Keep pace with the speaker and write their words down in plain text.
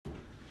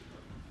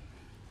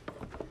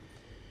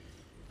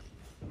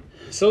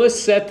So let's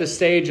set the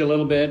stage a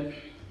little bit.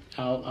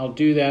 I'll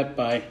do that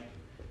by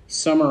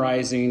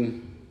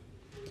summarizing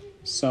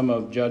some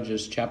of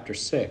Judges chapter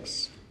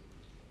 6.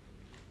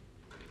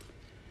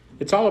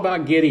 It's all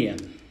about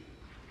Gideon.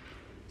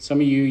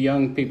 Some of you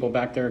young people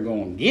back there are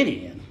going,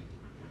 Gideon?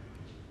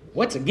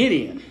 What's a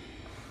Gideon?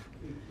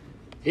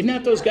 Isn't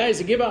that those guys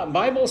that give out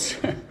Bibles?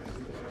 Well,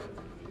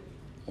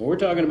 we're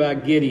talking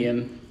about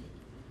Gideon,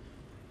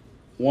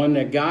 one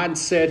that God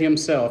said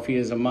himself, he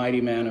is a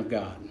mighty man of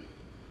God.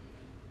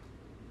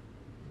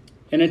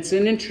 And it's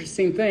an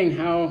interesting thing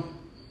how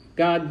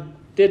God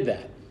did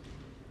that.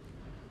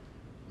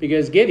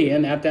 Because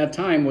Gideon at that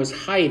time was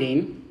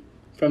hiding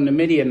from the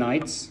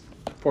Midianites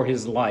for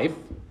his life,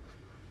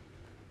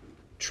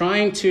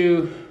 trying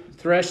to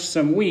thresh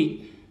some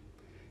wheat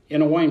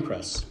in a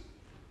winepress.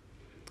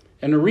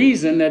 And the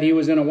reason that he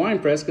was in a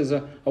winepress, because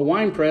a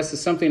winepress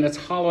is something that's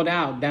hollowed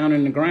out down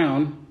in the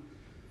ground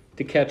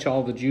to catch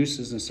all the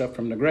juices and stuff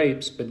from the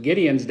grapes. But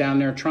Gideon's down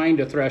there trying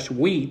to thresh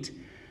wheat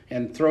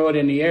and throw it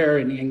in the air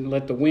and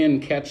let the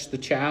wind catch the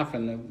chaff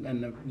and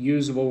the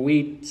usable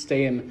wheat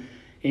stay in. And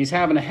he's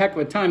having a heck of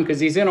a time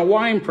because he's in a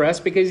wine press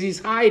because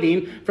he's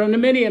hiding from the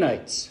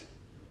Midianites.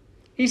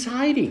 He's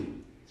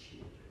hiding.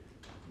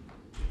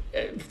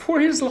 For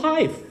his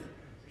life,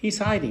 he's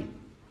hiding.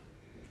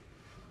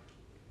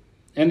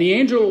 And the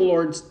angel of the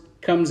Lord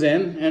comes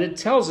in, and it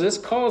tells us,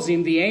 calls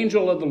him the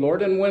angel of the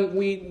Lord. And when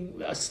we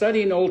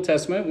study in the Old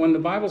Testament, when the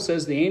Bible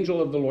says the angel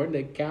of the Lord,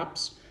 that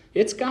caps,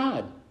 it's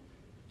God.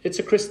 It's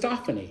a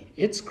Christophany.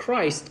 It's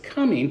Christ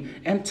coming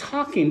and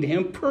talking to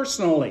him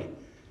personally.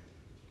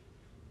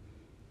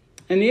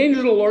 And the angel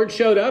of the Lord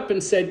showed up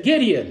and said,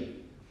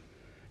 Gideon,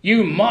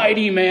 you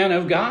mighty man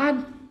of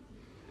God.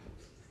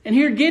 And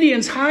here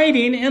Gideon's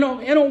hiding in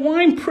a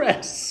wine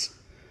press,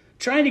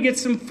 trying to get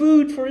some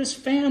food for his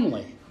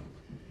family.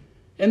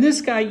 And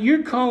this guy,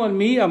 you're calling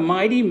me a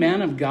mighty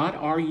man of God?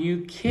 Are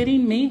you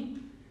kidding me?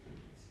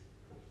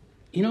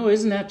 You know,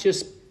 isn't that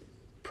just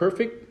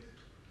perfect?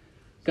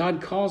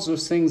 God calls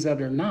those things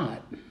that are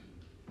not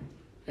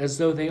as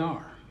though they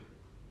are.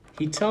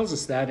 He tells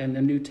us that in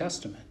the New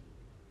Testament.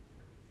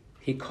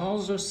 He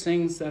calls those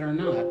things that are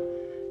not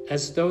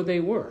as though they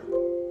were.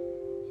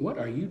 What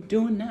are you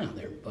doing now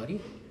there, buddy?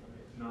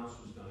 Nos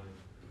was dying.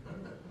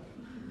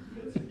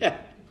 Yeah,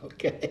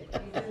 okay.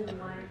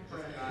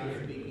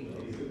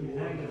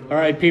 All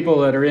right, people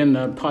that are in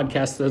the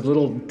podcast, the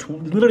little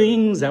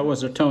twitterings, that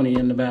was a Tony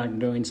in the back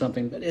doing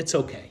something, but it's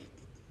okay.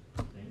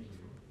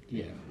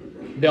 Yeah,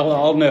 they'll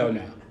all know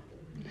now.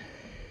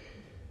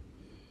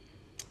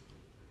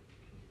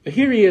 But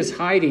here he is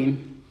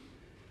hiding,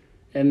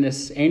 and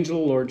this angel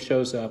of the Lord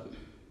shows up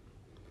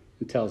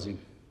and tells him,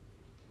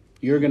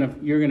 you're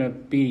gonna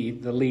be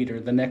the leader,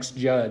 the next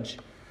judge.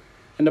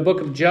 In the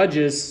book of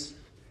Judges,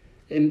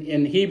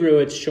 in Hebrew,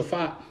 it's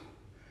shofat,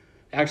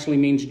 actually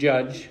means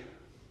judge.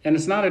 And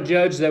it's not a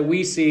judge that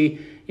we see.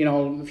 You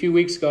know, a few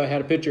weeks ago I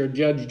had a picture of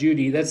Judge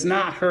Judy. That's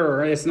not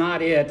her. It's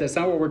not it. That's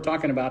not what we're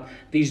talking about.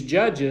 These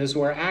judges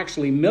were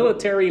actually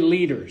military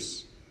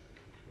leaders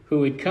who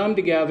would come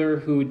together,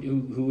 who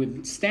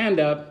would stand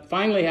up,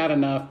 finally had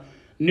enough,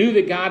 knew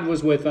that God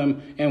was with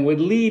them, and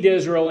would lead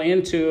Israel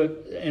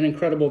into an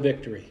incredible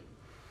victory.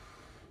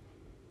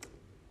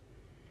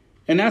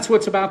 And that's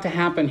what's about to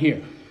happen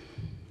here.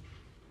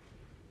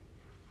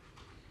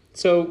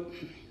 So,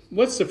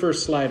 what's the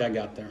first slide I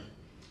got there?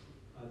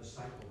 The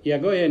cycle. Yeah,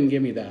 go ahead and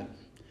give me that.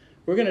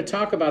 We're going to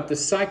talk about the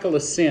cycle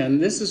of sin.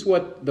 This is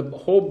what the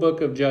whole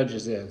book of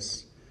Judges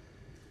is.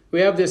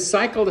 We have this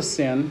cycle of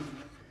sin.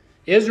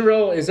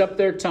 Israel is up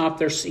there top.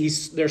 They're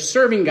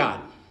serving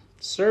God.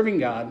 Serving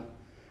God.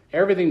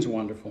 Everything's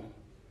wonderful.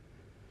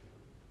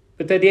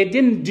 But that they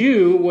didn't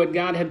do what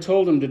God had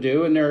told them to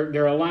do, and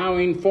they're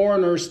allowing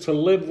foreigners to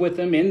live with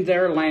them in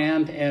their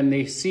land, and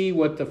they see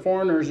what the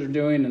foreigners are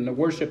doing and the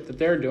worship that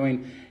they're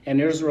doing,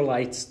 and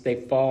Israelites, they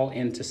fall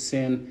into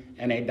sin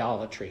and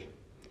idolatry.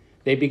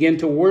 They begin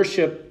to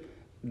worship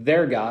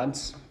their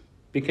gods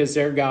because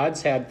their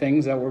gods had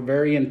things that were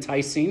very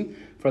enticing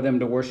for them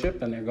to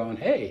worship, and they're going,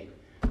 hey,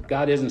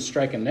 God isn't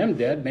striking them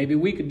dead. Maybe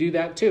we could do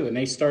that too. And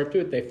they start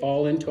to it. They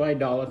fall into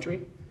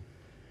idolatry.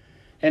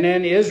 And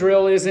then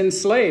Israel is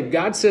enslaved.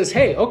 God says,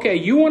 hey, okay,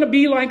 you want to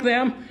be like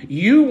them?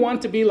 You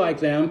want to be like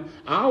them?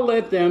 I'll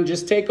let them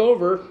just take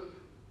over,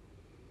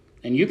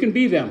 and you can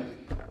be them.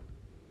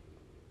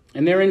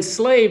 And they're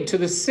enslaved to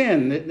the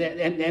sin,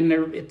 and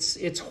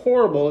it's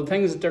horrible, the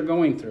things that they're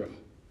going through.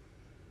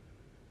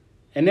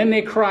 And then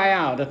they cry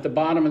out at the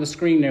bottom of the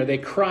screen there. They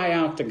cry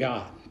out to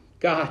God.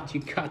 God,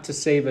 you got to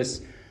save us.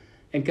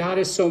 And God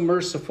is so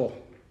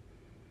merciful.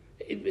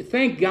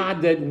 Thank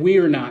God that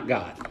we're not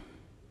God.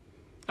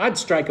 I'd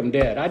strike them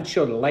dead. I'd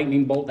show the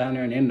lightning bolt down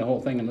there and end the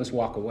whole thing and let's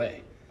walk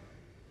away.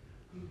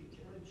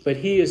 But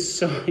he is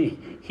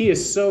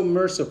so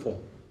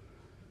merciful.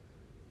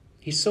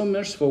 He's so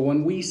merciful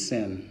when we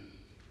sin.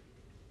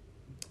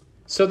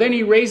 So then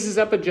he raises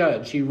up a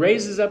judge. He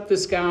raises up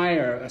this guy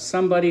or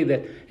somebody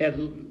that a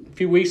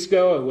few weeks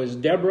ago it was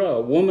Deborah,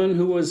 a woman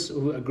who was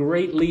a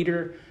great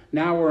leader.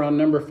 Now we're on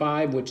number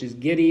 5, which is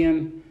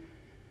Gideon.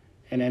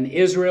 And then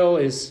Israel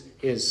is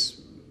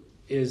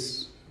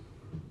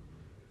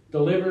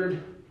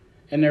delivered,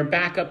 and they're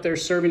back up there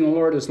serving the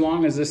Lord as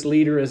long as this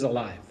leader is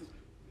alive.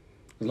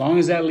 As long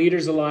as that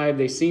leader's alive,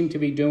 they seem to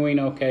be doing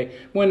okay,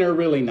 when they're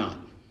really not.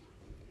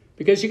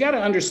 Because you got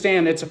to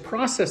understand, it's a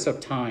process of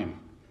time.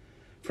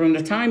 From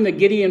the time that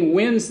Gideon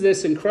wins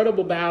this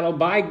incredible battle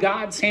by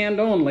God's hand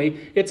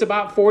only, it's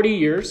about 40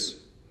 years.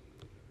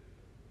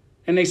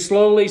 And they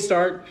slowly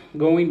start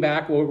going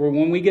back.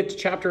 When we get to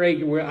chapter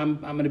 8, I'm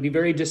going to be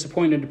very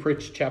disappointed to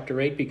preach chapter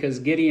 8 because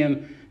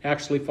Gideon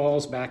actually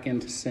falls back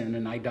into sin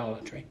and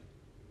idolatry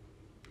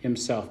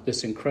himself,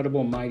 this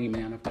incredible, mighty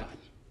man of God.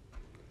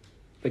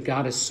 But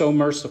God is so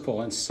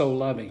merciful and so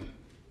loving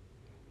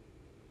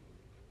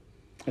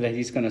that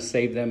he's going to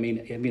save them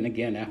even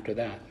again after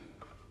that.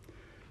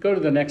 Go to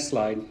the next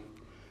slide.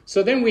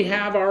 So then we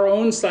have our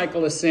own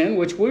cycle of sin,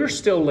 which we're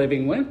still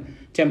living with.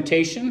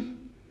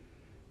 Temptation,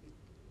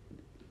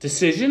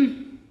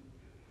 decision.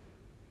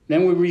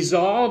 Then we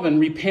resolve and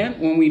repent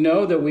when we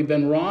know that we've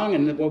been wrong,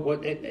 and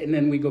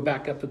then we go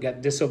back up and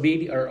get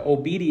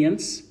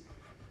obedience.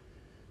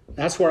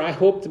 That's where I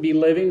hope to be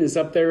living, is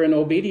up there in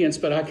obedience.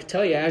 But I can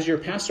tell you, as your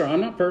pastor,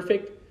 I'm not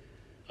perfect.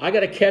 I got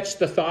to catch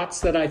the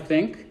thoughts that I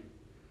think.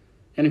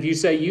 And if you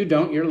say you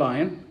don't, you're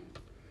lying.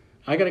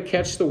 I got to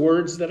catch the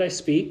words that I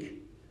speak.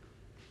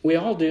 We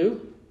all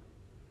do.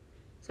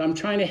 So I'm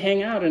trying to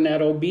hang out in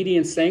that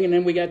obedience thing, and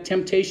then we got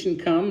temptation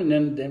come, and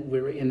then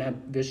we're in that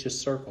vicious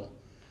circle.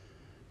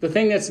 The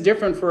thing that's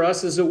different for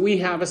us is that we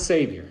have a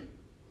Savior.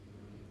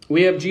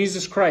 We have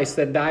Jesus Christ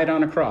that died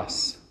on a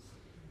cross.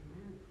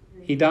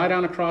 He died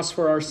on a cross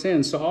for our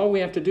sins. So all we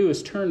have to do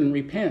is turn and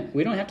repent.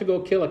 We don't have to go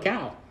kill a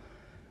cow.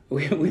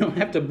 We don't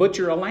have to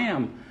butcher a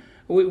lamb.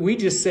 We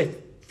just say,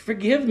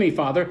 forgive me,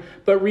 Father.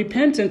 But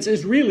repentance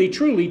is really,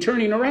 truly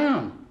turning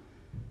around.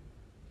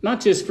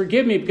 Not just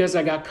forgive me because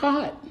I got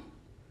caught.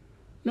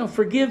 No,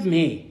 forgive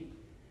me.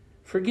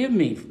 Forgive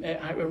me.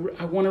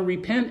 I want to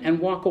repent and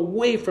walk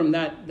away from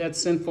that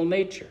sinful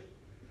nature.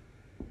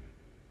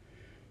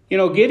 You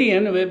know,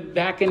 Gideon,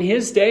 back in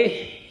his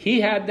day,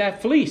 he had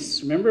that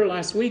fleece. Remember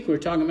last week we were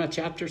talking about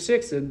chapter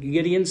 6, of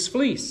Gideon's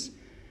fleece.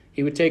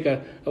 He would take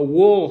a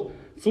wool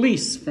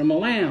fleece from a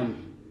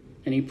lamb,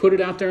 and he put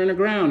it out there in the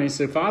ground. He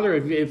said, Father,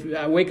 if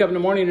I wake up in the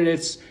morning and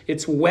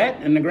it's wet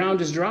and the ground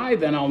is dry,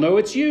 then I'll know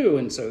it's you.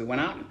 And so he went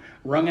out and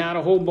wrung out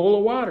a whole bowl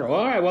of water.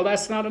 All right, well,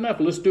 that's not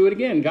enough. Let's do it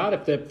again. God,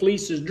 if the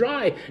fleece is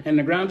dry and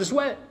the ground is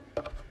wet.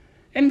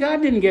 And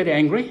God didn't get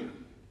angry.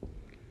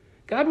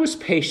 God was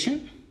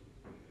patient.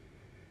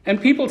 And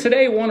people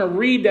today want to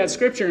read that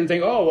scripture and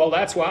think, oh, well,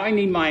 that's why I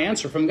need my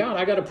answer from God.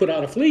 I got to put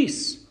out a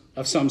fleece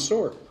of some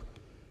sort.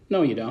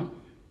 No, you don't.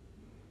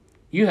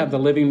 You have the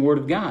living word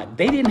of God.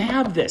 They didn't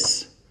have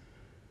this.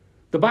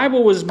 The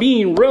Bible was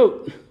being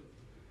wrote.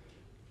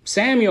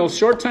 Samuel,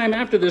 short time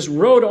after this,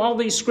 wrote all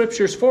these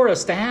scriptures for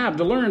us to have,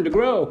 to learn, to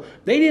grow.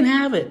 They didn't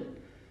have it.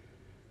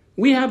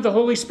 We have the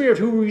Holy Spirit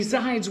who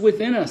resides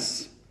within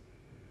us,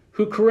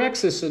 who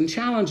corrects us and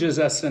challenges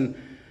us and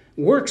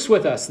works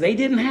with us. They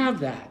didn't have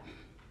that.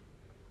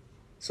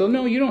 So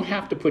no, you don't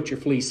have to put your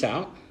fleece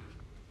out.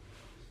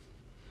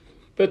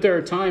 But there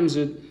are times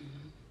that,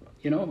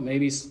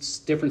 maybe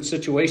different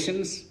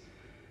situations.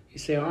 You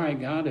say, all right,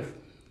 God, if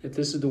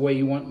this is the way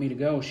you want me to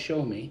go,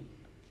 show me.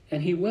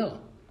 And he will.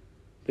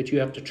 But you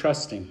have to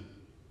trust him.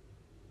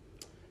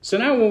 So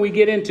now when we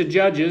get into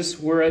Judges,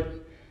 we're at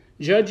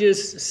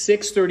Judges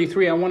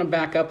 6:33. I want to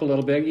back up a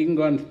little bit. You can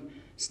go on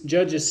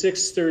Judges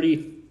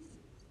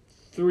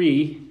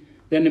 6:33.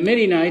 Then the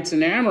Midianites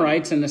and the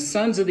Amorites and the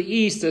sons of the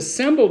east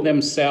assembled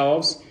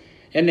themselves,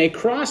 and they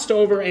crossed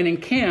over and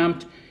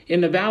encamped in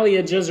the valley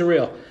of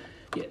Jezreel.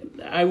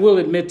 I will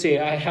admit to you,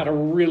 I had a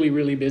really,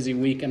 really busy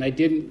week, and I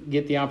didn't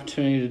get the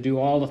opportunity to do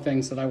all the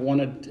things that I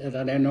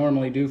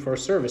normally do for a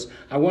service.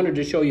 I wanted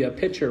to show you a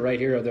picture right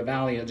here of the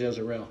valley of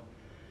Jezreel.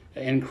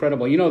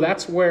 Incredible.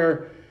 That's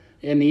where,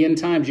 in the end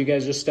times, you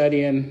guys are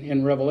studying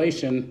in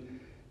Revelation,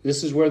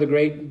 this is where the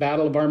great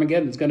battle of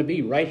Armageddon is going to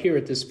be, right here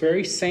at this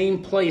very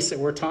same place that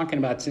we're talking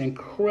about. It's an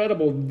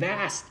incredible,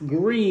 vast,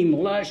 green,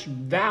 lush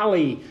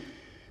valley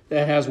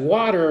that has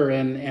water,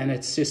 and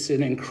it's just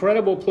an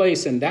incredible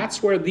place. And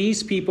that's where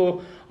these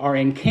people are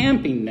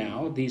encamping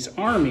now. These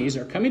armies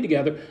are coming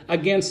together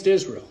against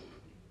Israel.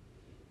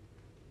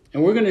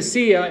 And we're going to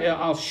see,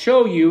 I'll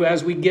show you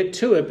as we get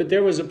to it, but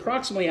there was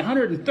approximately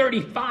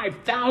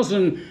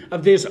 135,000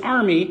 of this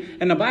army,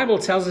 and the Bible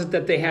tells us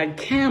that they had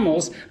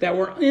camels that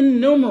were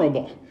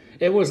innumerable.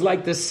 It was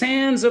like the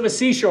sands of a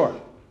seashore,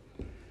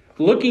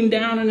 looking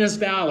down in this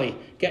valley.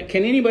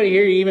 Can anybody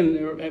here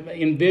even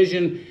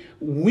envision?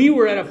 We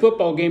were at a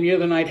football game the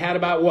other night, had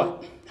about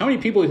what? How many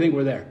people do you think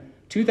were there?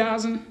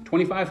 2,000?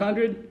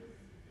 2,500?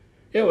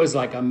 It was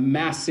like a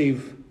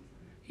massive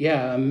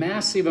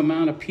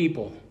amount of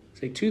people.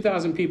 Say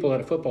 2,000 people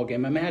at a football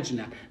game. Imagine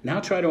that. Now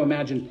try to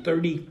imagine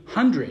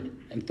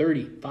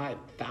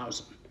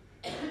 135,000.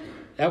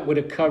 That would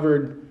have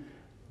covered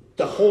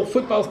the whole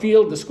football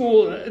field, the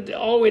school,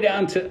 all the way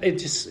down to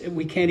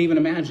we can't even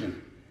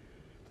imagine.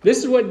 This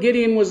is what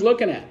Gideon was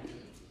looking at.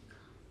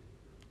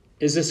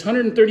 is this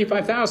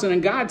 135,000,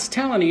 and God's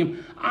telling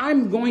him,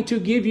 I'm going to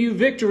give you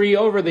victory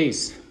over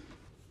these.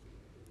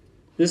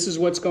 This is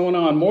what's going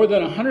on. More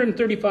than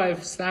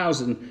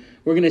 135,000.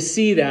 We're going to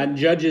see that,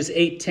 Judges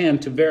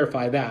 8:10, to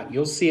verify that.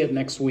 You'll see it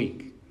next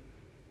week.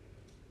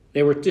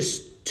 They were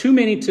just too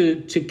many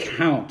to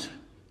count,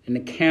 and the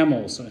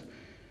camels,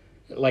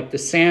 like the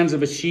sands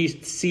of a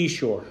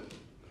seashore.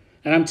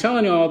 And I'm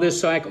telling you all this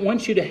so I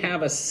want you to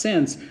have a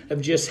sense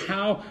of just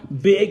how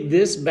big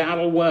this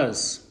battle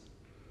was.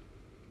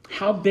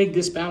 How big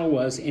this battle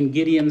was in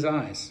Gideon's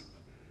eyes.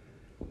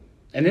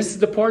 And this is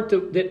the part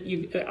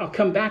that I'll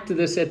come back to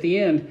this at the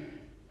end.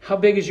 How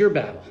big is your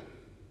battle?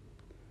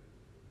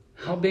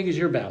 How big is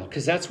your battle?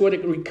 Because that's what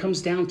it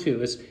comes down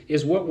to,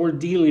 is what we're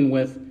dealing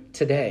with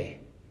today.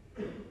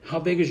 How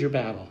big is your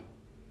battle?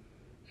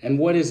 And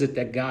what is it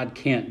that God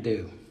can't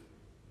do?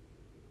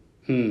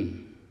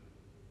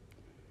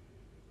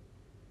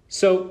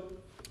 So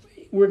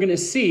we're going to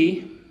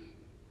see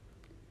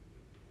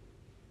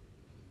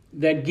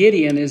that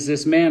Gideon is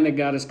this man that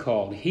God has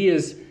called. He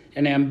is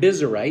an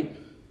Ambizarite.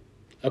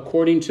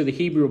 According to the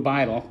Hebrew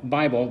Bible,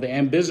 the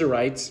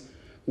Ambizarites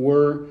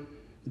were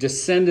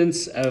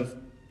descendants of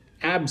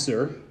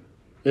Abzar,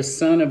 the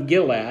son of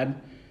Gilad.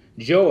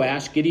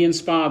 Joash,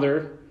 Gideon's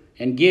father,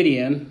 and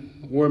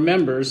Gideon were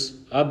members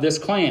of this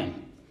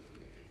clan.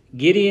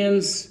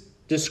 Gideon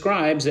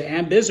describes the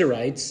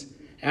Ambizarites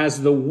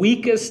as the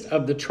weakest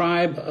of the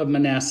tribe of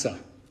Manasseh.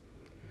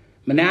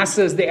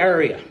 Manasseh is the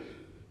area,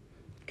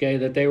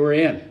 that they were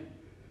in.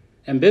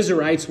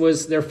 Ambizarites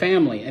was their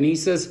family. And he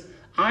says,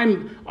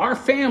 our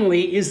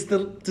family is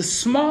the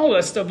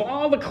smallest of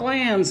all the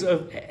clans,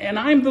 and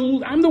I'm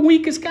the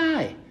weakest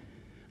guy.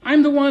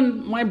 I'm the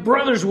one my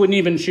brothers wouldn't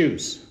even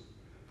choose.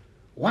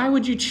 Why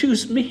would you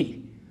choose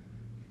me?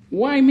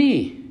 Why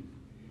me?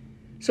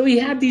 So he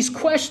had these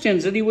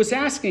questions that he was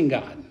asking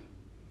God.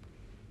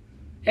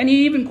 And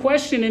he even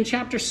questioned in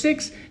chapter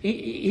 6,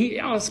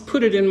 I'll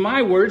put it in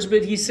my words,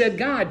 but he said,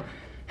 God,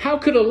 how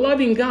could a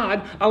loving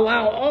God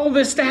allow all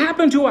this to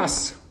happen to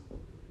us?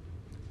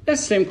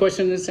 That's the same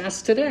question that's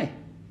asked today.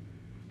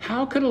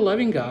 How could a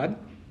loving God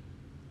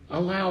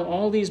allow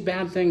all these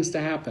bad things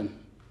to happen?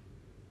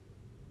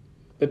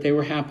 But they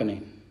were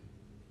happening.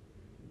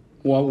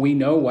 Well, we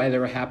know why they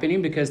were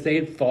happening, because they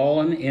had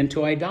fallen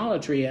into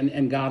idolatry,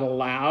 and God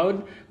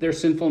allowed their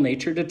sinful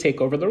nature to take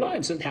over their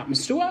lives. It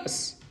happens to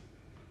us.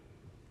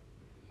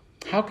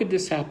 How could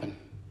this happen?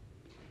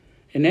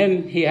 And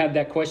then he had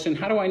that question,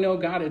 how do I know,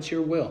 God, it's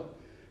your will?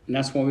 And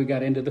that's when we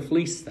got into the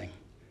fleece thing.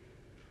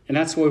 And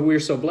that's why we're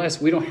so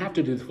blessed. We don't have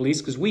to do the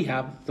fleece because we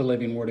have the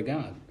living Word of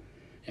God.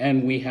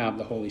 And we have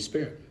the Holy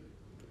Spirit.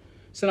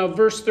 So now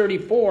verse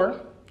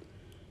 34,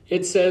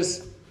 it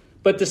says,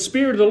 but the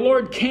Spirit of the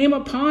Lord came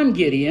upon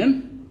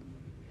Gideon,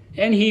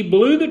 and he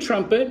blew the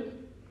trumpet,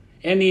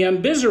 and the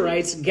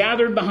Ambizarites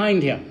gathered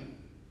behind him.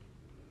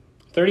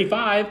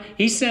 35,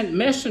 he sent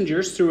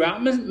messengers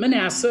throughout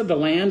Manasseh, the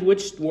land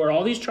where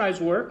all these tribes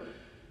were,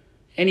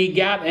 and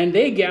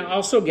they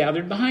also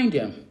gathered behind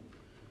him.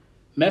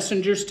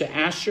 Messengers to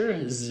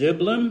Asher,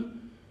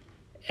 Zebulun,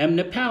 and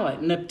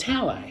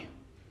Naphtali,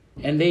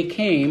 and they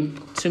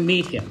came to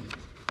meet him.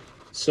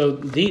 So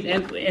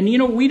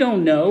we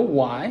don't know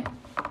why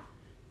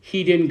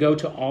he didn't go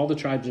to all the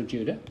tribes of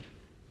Judah,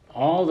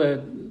 all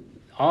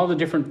the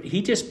different.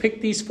 He just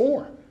picked these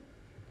 4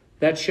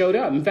 that showed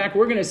up. In fact,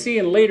 we're going to see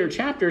in later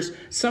chapters,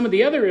 some of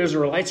the other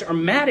Israelites are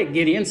mad at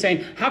Gideon,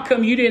 saying, how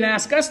come you didn't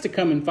ask us to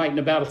come and fight in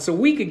the battle so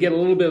we could get a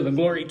little bit of the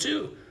glory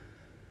too?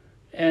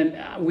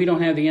 And we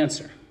don't have the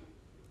answer.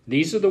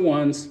 These are the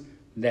ones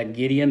that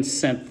Gideon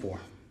sent for.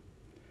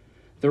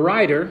 The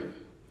writer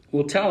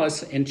will tell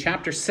us in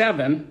chapter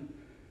 7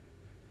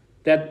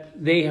 that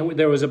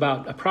there was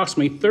about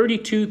approximately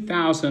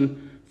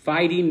 32,000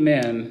 fighting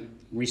men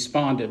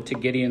responded to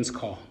Gideon's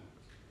call.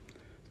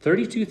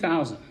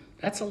 32,000.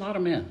 That's a lot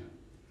of men.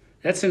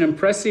 That's an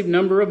impressive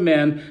number of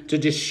men to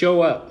just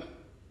show up.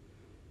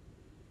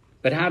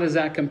 But how does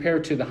that compare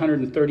to the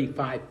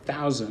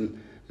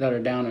 135,000 that are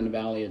down in the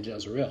valley of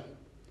Jezreel?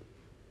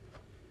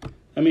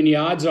 I mean, the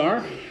odds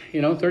are,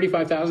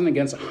 35,000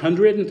 against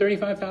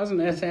 135,000,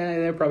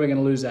 they're probably going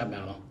to lose that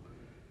battle.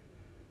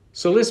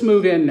 So let's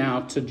move in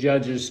now to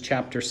Judges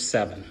chapter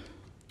 7,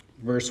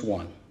 verse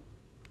 1.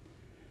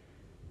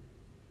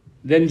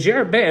 Then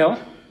Jerubbaal,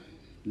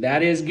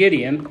 that is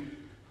Gideon.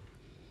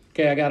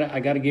 Okay, I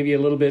got to give you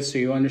a little bit so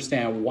you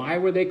understand. Why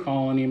were they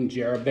calling him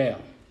Jerubbaal?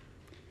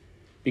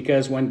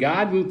 Because when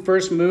God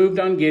first moved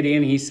on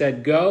Gideon, he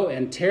said, go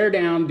and tear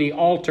down the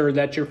altar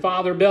that your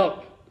father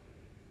built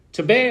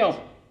to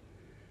Baal.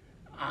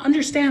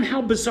 Understand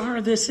how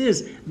bizarre this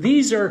is.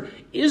 These are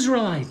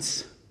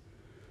Israelites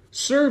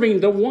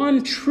serving the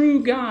one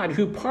true God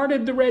who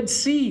parted the Red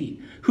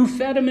Sea, who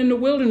fed them in the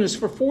wilderness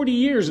for 40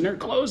 years and their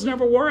clothes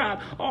never wore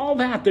out. All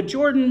that, the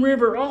Jordan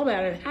River, all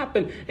that had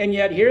happened. And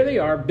yet here they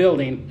are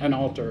building an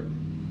altar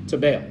to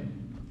Baal.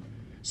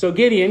 So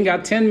Gideon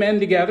got 10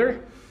 men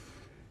together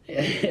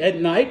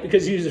at night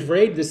because he was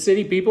afraid the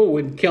city people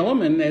would kill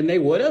him, and they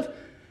would have.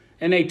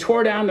 And they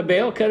tore down the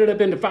Baal, cut it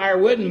up into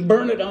firewood, and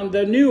burned it on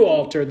the new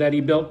altar that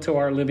he built to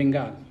our living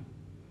God.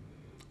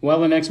 Well,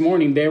 the next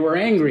morning, they were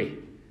angry.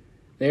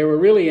 They were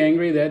really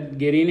angry that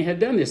Gideon had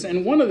done this.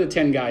 And one of the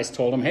 10 guys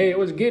told him, hey, it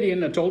was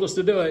Gideon that told us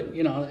to do it.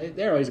 You know,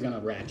 they're always going to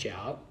rat you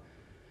out.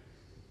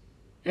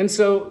 And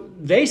so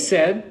they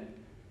said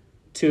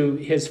to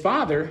his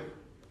father,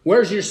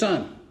 where's your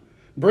son?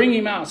 Bring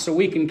him out so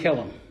we can kill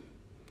him.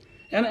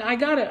 And I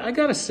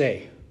gotta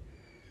say,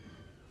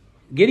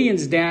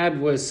 Gideon's dad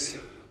was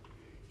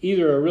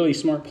either a really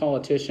smart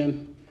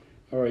politician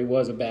or he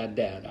was a bad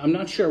dad. I'm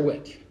not sure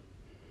which.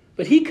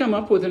 But he come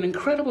up with an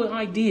incredible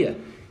idea.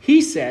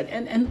 He said,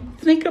 and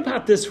think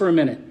about this for a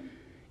minute.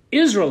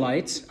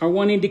 Israelites are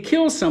wanting to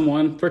kill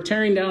someone for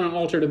tearing down an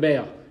altar to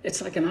Baal.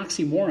 It's like an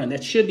oxymoron.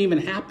 That shouldn't even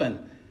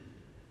happen.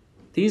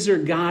 These are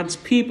God's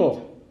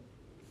people.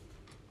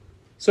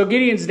 So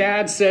Gideon's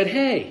dad said,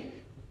 hey,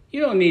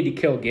 you don't need to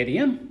kill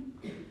Gideon.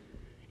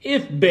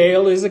 If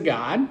Baal is a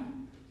god,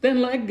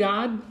 then let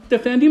God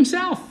defend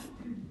himself.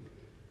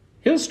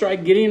 He'll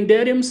strike Gideon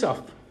dead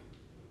himself.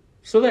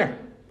 So there.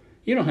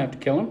 You don't have to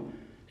kill him.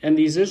 And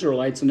these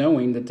Israelites,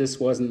 knowing that this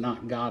wasn't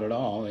not God at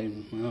all,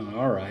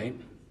 all right.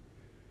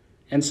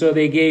 And so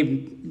they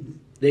gave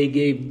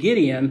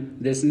Gideon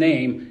this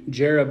name,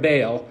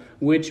 Jerubbaal,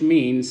 which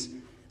means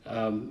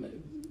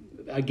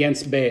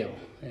against Baal.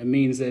 It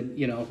means that,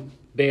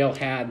 Baal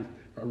had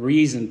a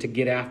reason to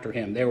get after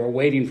him. They were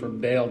waiting for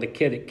Baal to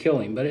kill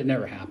him, but it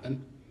never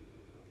happened.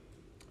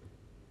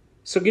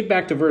 So get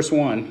back to verse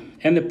 1.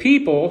 And the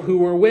people who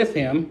were with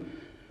him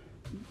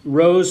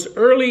rose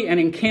early and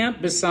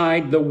encamped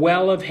beside the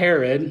well of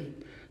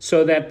Harod,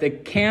 so that the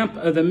camp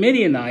of the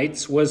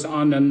Midianites was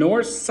on the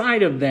north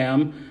side of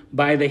them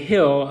by the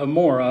hill of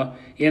Moreh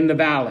in the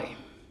valley.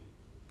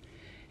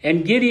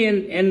 And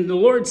the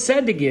Lord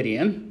said to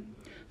Gideon,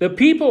 the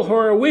people who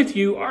are with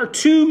you are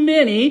too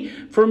many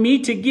for me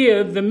to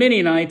give the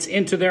Midianites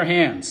into their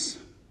hands,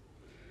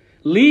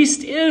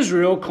 lest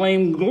Israel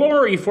claim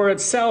glory for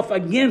itself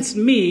against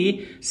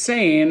me,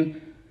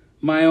 saying,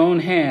 my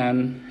own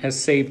hand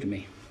has saved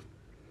me.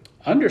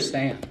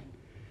 Understand,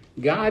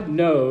 God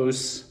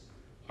knows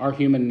our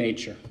human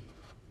nature.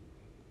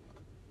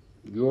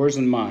 Yours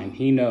and mine,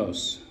 he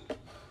knows.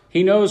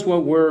 He knows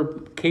what we're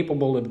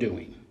capable of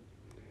doing.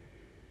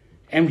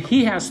 And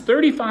he has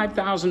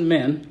 35,000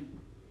 men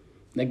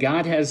that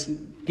God has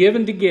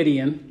given to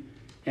Gideon,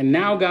 and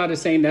now God is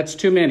saying that's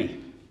too many.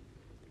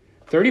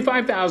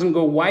 35,000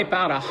 go wipe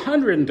out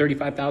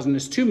 135,000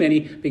 is too many,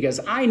 because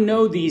I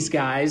know these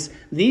guys,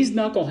 these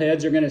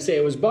knuckleheads are going to say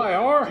it was by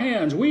our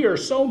hands. We are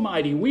so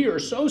mighty. We are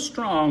so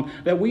strong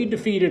that we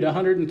defeated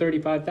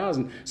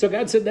 135,000. So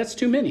God said that's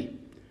too many.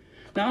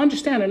 Now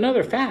understand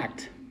another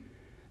fact.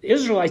 The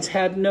Israelites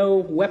had no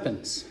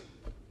weapons.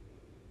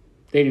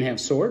 They didn't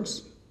have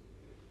swords.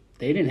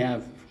 They didn't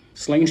have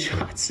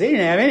slingshots. They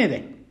didn't have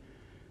anything.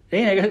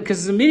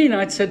 Because the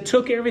Midianites had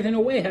took everything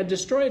away, had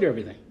destroyed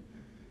everything.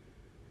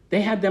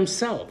 They had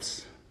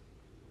themselves.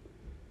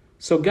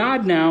 So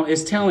God now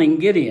is telling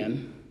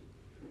Gideon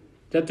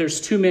that there's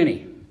too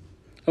many.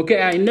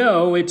 Okay, I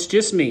know it's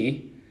just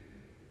me,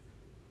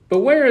 but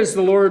where is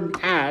the Lord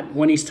at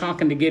when he's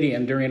talking to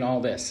Gideon during all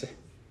this?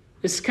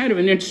 This is kind of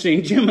an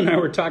interesting, Jim and I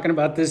were talking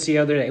about this the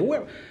other day.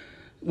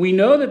 We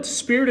know that the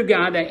Spirit of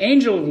God, the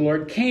angel of the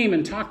Lord, came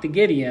and talked to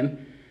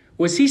Gideon.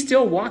 Was he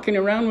still walking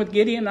around with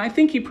Gideon? I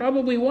think he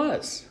probably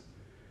was.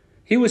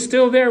 He was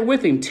still there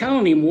with him,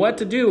 telling him what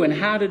to do and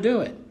how to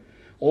do it.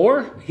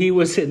 Or he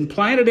was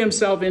implanted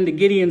himself into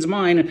Gideon's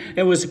mind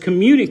and was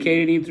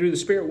communicating through the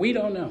Spirit. We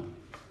don't know.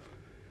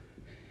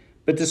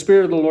 But the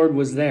Spirit of the Lord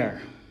was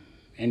there.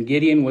 And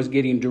Gideon was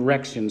getting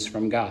directions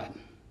from God.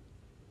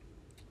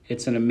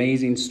 It's an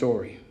amazing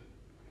story.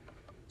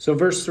 So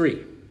verse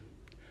 3.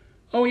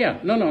 Oh yeah,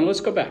 no,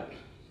 let's go back.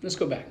 Let's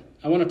go back.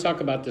 I want to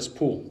talk about this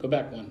pool. Go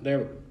back one.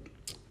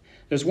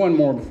 There's one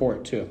more before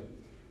it too.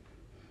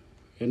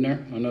 Isn't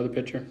there? Another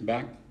picture?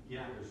 Back?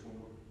 Yeah, there's one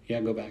more.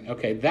 Yeah, go back.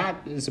 Okay,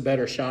 that is a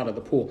better shot of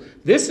the pool.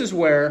 This is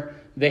where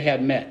they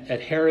had met,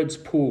 at Herod's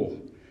pool.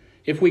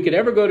 If we could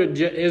ever go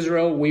to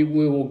Israel, we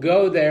will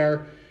go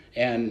there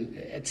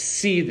and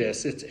see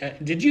this.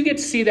 Did you get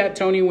to see that,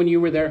 Tony, when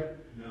you were there?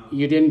 No.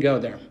 You didn't go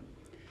there.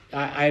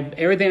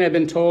 Everything I've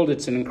been told,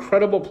 it's an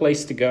incredible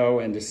place to go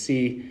and to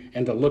see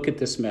and to look at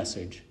this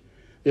message.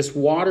 This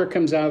water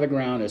comes out of the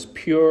ground as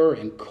pure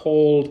and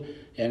cold,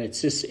 and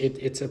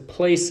it's a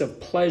place of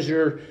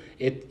pleasure.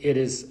 It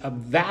is a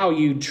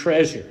valued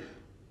treasure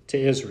to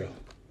Israel.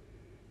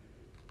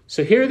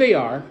 So here they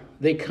are.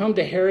 They come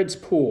to Herod's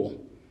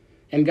pool,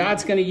 and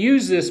God's going to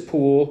use this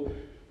pool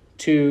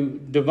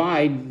to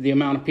divide the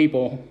amount of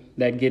people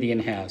that Gideon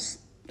has.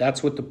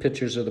 That's what the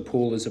pictures of the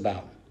pool is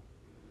about.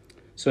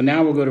 So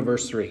now we'll go to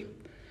verse 3.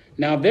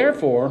 Now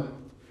therefore,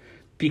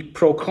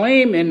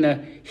 proclaim in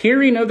the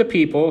hearing of the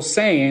people,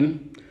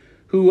 saying,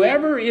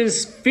 whoever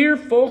is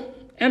fearful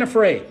and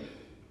afraid,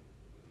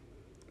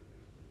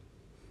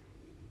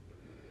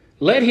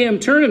 let him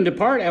turn and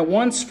depart at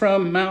once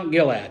from Mount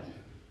Gilead.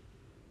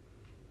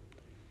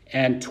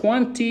 And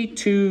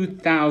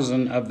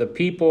 22,000 of the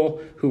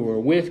people who were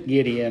with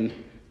Gideon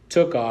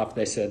took off.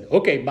 They said,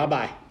 okay,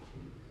 bye-bye.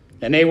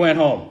 And they went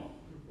home.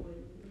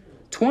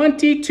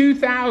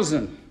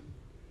 22,000,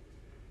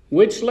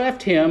 which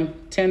left him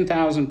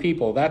 10,000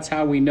 people. That's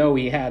how we know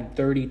he had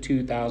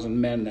 32,000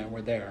 men that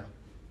were there.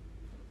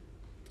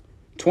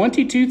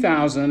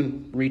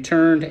 22,000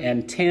 returned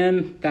and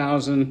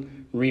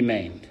 10,000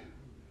 remained.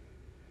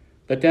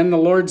 But then the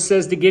Lord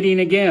says to Gideon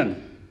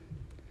again,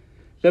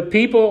 the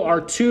people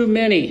are too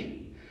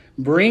many.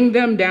 Bring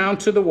them down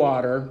to the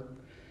water,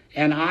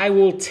 and I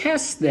will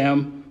test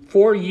them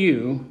for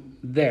you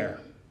there.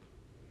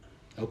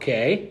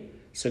 Okay,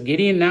 so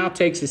Gideon now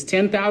takes his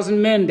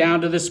 10,000 men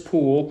down to this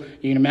pool.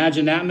 You can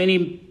imagine that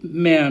many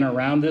men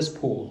around this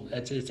pool.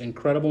 It's an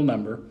incredible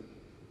number.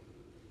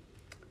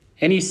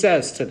 And he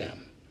says to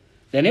them,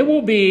 then it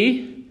will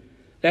be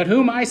that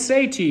whom I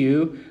say to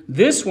you,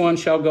 this one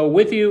shall go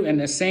with you, and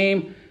the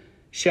same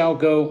shall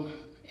go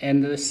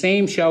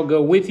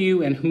with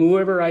you, and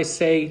whoever I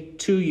say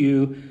to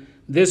you,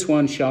 this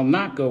one shall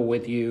not go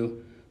with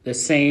you, the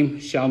same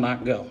shall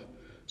not go.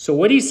 So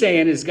what he's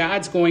saying is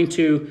God's going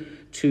to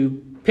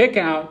pick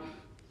out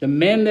the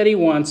men that he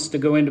wants to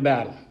go into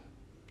battle.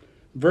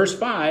 Verse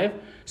 5,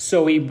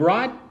 so he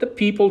brought the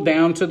people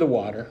down to the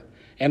water,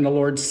 and the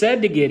Lord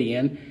said to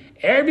Gideon,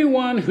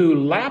 everyone who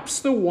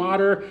laps the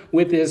water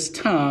with his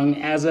tongue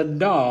as a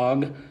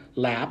dog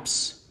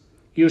laps,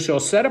 you shall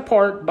set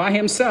apart by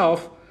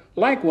himself.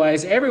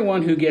 Likewise,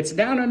 everyone who gets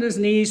down on his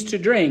knees to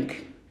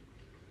drink.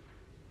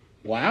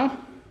 Wow.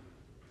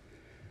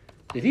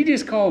 Did he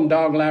just call them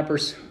dog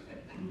lappers?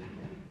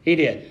 He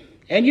did.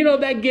 And you know,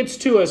 that gets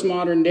to us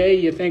modern day.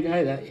 You think,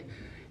 hey,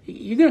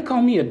 you're going to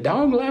call me a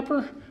dog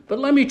lapper? But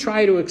let me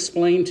try to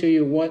explain to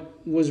you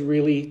what was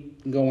really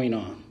going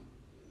on.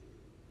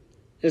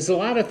 There's a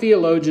lot of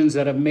theologians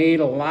that have made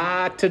a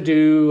lot to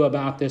do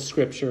about this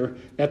scripture,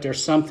 that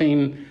there's some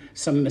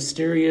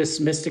mysterious,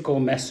 mystical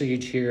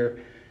message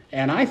here.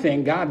 And I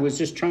think God was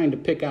just trying to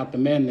pick out the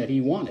men that he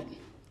wanted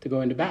to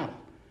go into battle.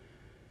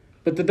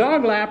 But the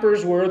dog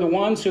lappers were the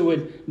ones who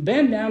would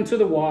bend down to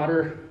the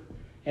water,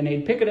 and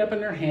they'd pick it up in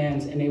their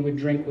hands, and they would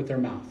drink with their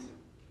mouth,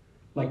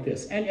 like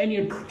this. And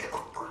you'd,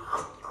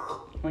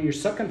 when you're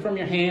sucking from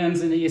your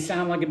hands, and you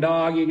sound like a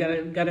dog, you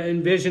gotta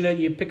envision it.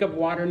 You pick up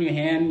water in your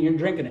hand, and you're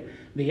drinking it.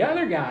 The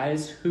other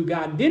guys who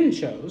God didn't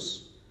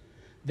choose,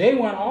 they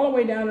went all the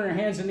way down on their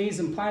hands and knees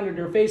and planted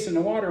their face in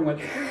the water and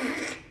went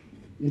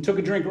and took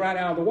a drink right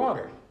out of the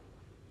water.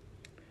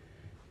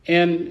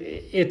 And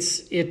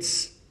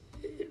it's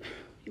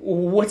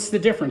what's the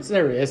difference?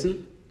 There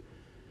isn't.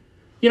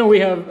 You know, we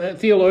have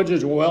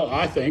theologians, well,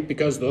 I think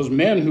because those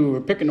men who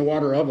were picking the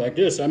water up like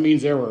this, that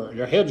means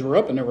their heads were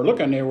up and they were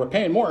looking, they were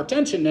paying more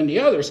attention than the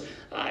others.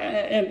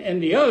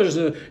 And the others,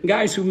 the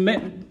guys who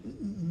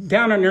met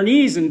down on their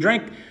knees and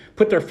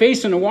put their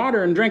face in the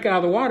water and drank out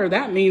of the water,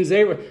 that means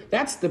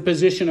that's the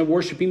position of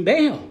worshiping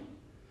Baal.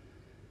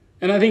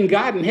 And I think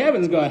God in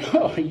heaven's going,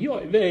 oh,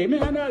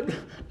 man,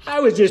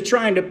 I was just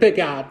trying to pick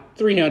out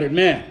 300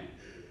 men.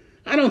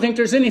 I don't think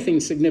there's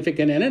anything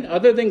significant in it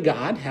other than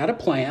God had a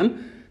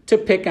plan to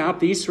pick out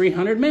these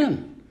 300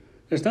 men.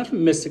 There's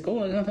nothing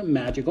mystical, there's nothing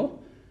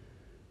magical.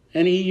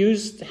 And he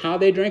used how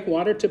they drank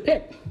water to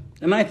pick.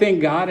 And I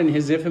think God, in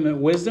his infinite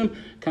wisdom,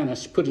 kind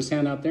of put his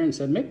hand out there and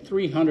said, make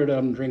 300 of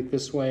them drink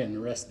this way and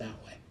the rest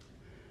that way.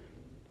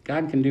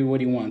 God can do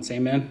what he wants,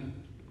 amen?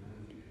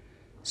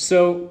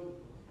 So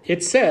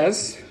it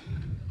says,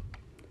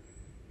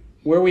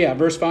 where are we at?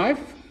 Verse 5?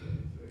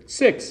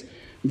 6.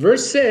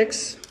 Verse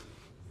 6,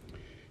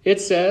 it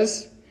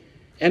says,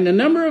 and the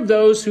number of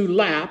those who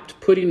lapped,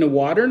 putting the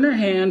water in their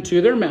hand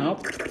to their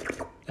mouth,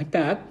 like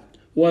that,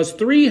 was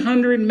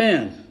 300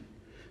 men.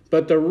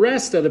 But the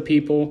rest of the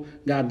people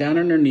got down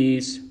on their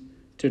knees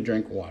to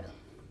drink water.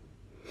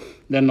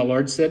 Then the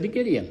Lord said to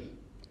Gideon,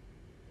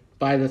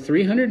 by the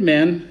 300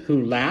 men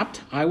who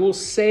lapped, I will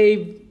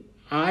save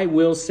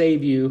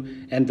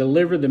you and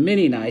deliver the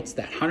Midianites,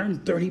 that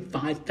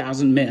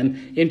 135,000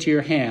 men, into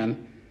your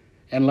hand,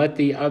 and let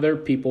the other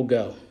people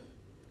go,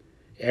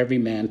 every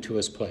man to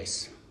his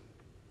place.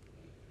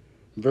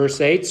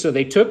 Verse 8, so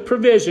they took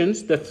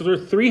provisions, the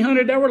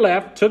 300 that were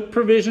left took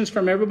provisions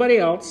from everybody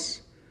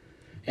else,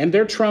 and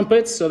their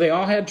trumpets, so they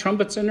all had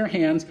trumpets in their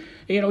hands.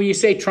 You know, you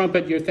say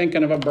trumpet, you're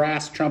thinking of a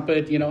brass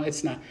trumpet. You know,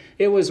 it's not.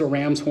 It was a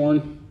ram's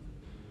horn.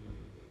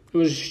 It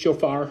was a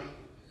shofar,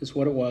 is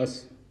what it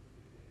was.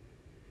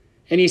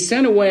 And he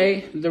sent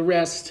away the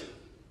rest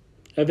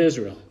of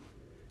Israel,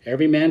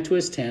 every man to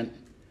his tent,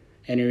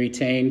 and he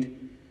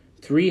retained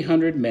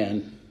 300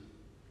 men.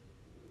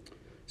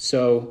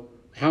 So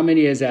how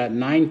many is that?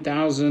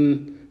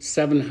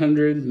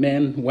 9,700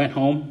 men went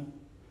home,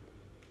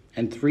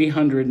 and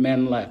 300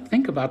 men left.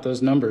 Think about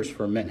those numbers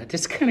for a minute.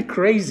 It's kind of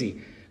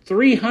crazy.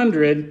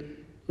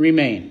 300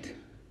 remained.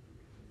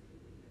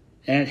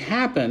 And it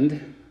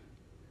happened,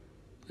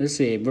 let's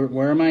see,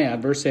 where am I at?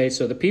 Verse 8,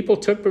 so the people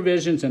took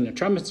provisions and the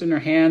trumpets in their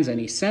hands, and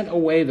he sent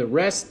away the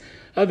rest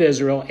of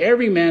Israel,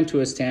 every man to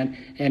his tent,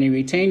 and he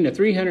retained the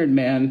 300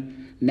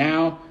 men.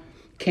 Now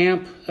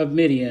camp of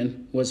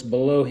Midian was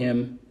below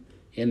him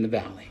in the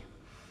valley.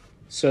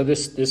 So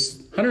this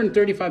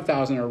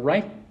 135,000 are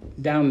right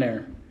down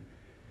there.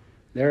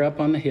 They're up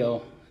on the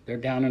hill. They're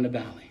down in the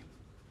valley.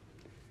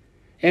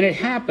 And it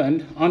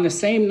happened on the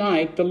same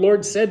night, the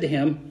Lord said to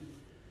him,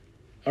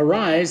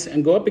 "Arise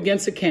and go up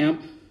against the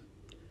camp,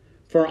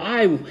 for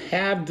I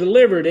have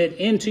delivered it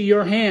into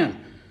your hand."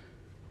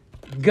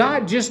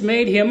 God just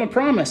made him a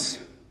promise.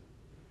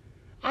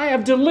 I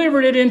have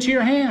delivered it into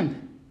your hand.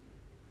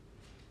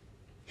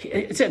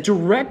 It's a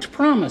direct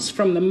promise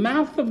from the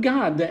mouth of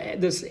God.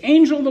 This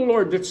angel of the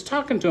Lord that's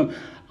talking to him.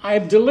 I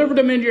have delivered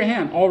him into your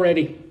hand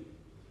already.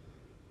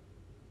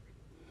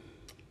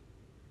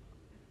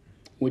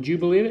 Would you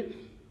believe it?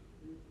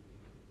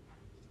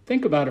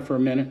 Think about it for a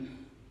minute.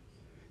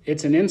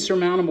 It's an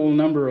insurmountable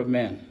number of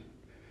men.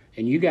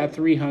 And you got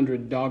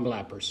 300 dog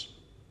lappers,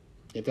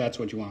 if that's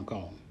what you want to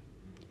call them.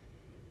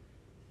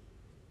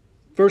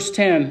 Verse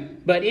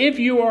 10, but if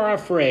you are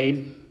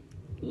afraid,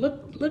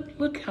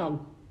 look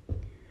how,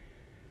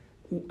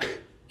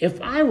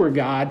 if I were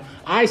God,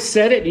 I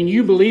said it and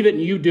you believe it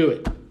and you do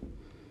it.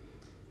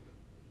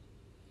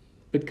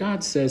 But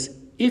God says,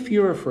 if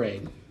you're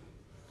afraid,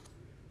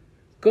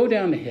 go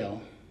down the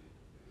hill,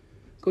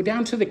 go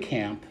down to the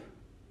camp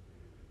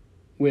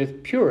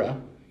with Purah,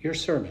 your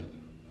servant.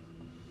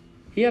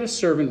 He had a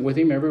servant with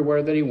him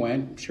everywhere that he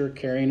went, sure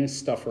carrying his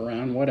stuff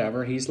around,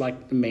 whatever. He's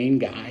like the main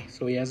guy,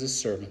 so he has a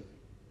servant.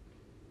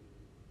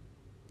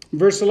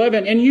 Verse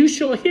 11, and you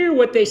shall hear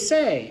what they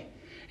say,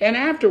 and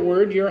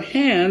afterward your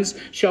hands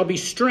shall be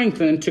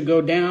strengthened to go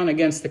down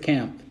against the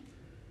camp.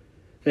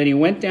 Then he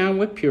went down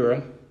with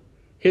Purah,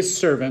 his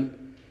servant,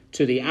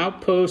 to the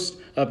outpost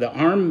of the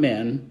armed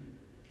men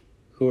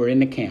who are in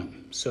the camp.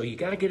 So you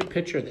got to get a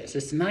picture of this.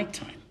 It's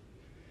nighttime.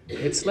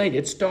 It's late.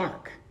 It's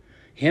dark.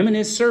 Him and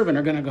his servant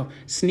are going to go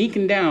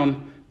sneaking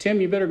down.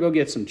 Tim, you better go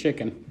get some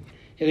chicken.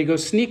 And they go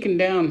sneaking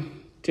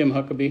down, Tim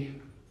Huckabee.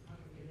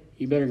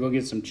 You better go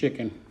get some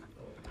chicken.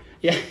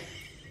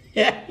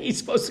 Yeah, he's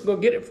supposed to go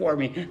get it for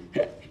me.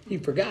 You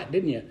forgot,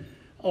 didn't you?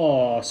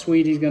 Oh,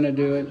 sweet, he's going to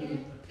do it.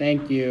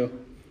 Thank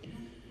you.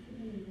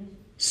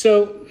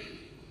 So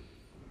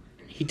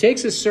he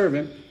takes his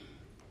servant.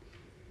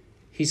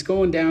 He's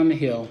going down the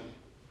hill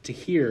to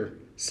hear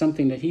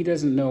something that he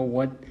doesn't know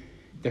what.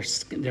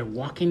 They're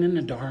walking in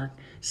the dark,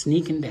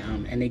 sneaking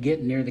down, and they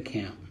get near the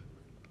camp.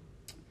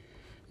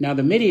 Now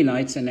the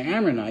Midianites and the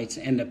Ammonites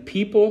and the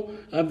people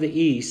of the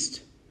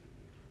east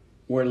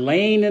were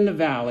laying in the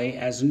valley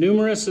as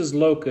numerous as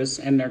locusts,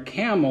 and their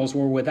camels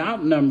were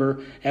without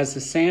number as the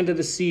sand of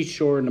the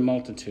seashore in the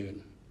multitude.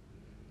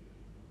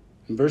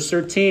 In verse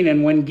 13,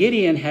 and when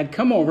Gideon had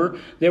come over,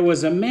 there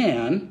was a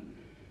man.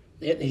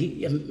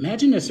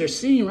 Imagine this, they're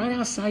sitting right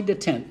outside the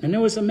tent, and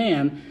there was a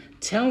man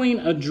telling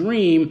a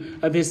dream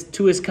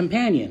to his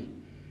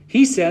companion.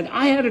 He said,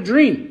 I had a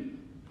dream.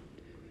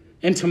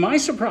 And to my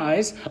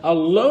surprise, a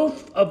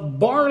loaf of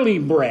barley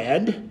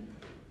bread,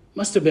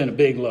 must have been a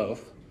big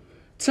loaf,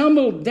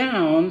 tumbled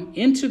down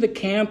into the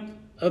camp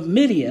of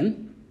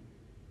Midian,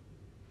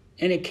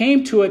 and it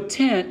came to a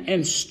tent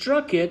and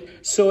struck it,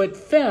 so it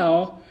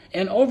fell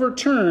and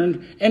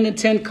overturned, and the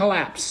tent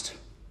collapsed.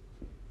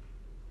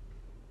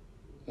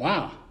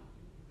 Wow,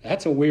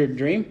 that's a weird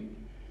dream.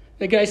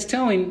 The guy's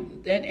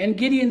telling, and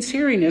Gideon's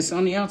hearing this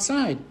on the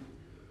outside.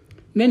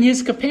 Then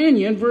his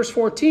companion, verse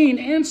 14,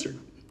 answered,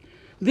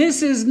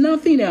 this is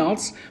nothing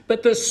else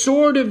but the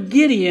sword of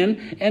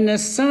Gideon and the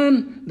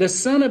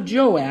son of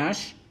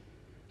Joash,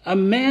 a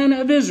man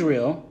of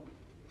Israel.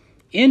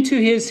 Into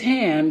his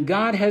hand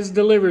God has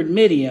delivered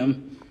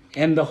Midian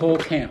and the whole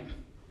camp.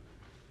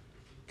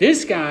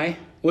 This guy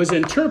was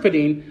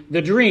interpreting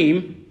the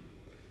dream.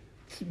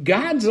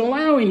 God's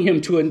allowing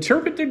him to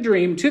interpret the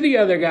dream to the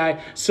other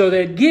guy so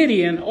that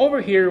Gideon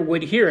over here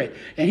would hear it.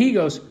 And he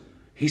goes,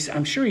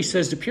 I'm sure he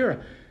says to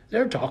Purah,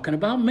 they're talking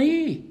about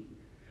me.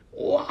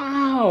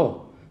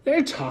 Wow,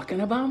 they're talking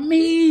about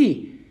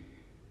me.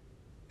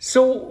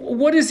 So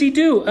what does he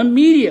do?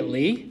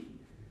 Immediately.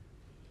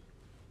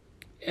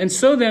 And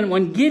so then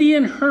when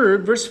Gideon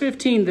heard, verse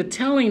 15, the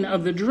telling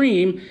of the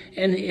dream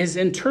and his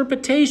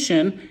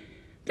interpretation,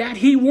 that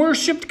he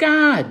worshiped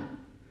God.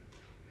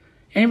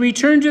 And he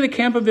returned to the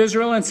camp of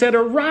Israel and said,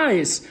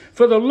 arise,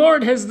 for the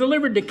Lord has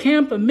delivered the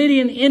camp of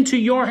Midian into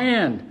your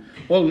hand.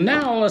 Well,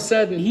 now all of a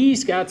sudden,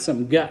 he's got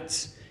some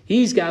guts.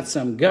 He's got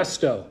some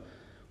gusto.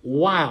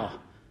 Wow.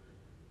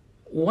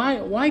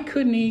 Why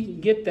couldn't he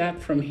get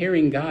that from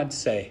hearing God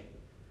say,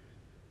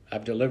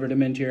 I've delivered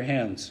him into your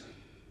hands?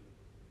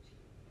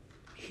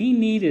 He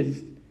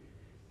needed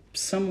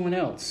someone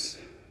else.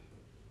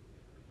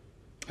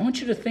 I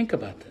want you to think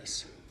about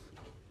this.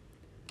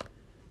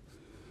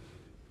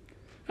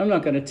 I'm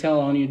not going to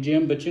tell on you,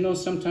 Jim, but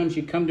sometimes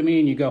you come to me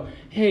and you go,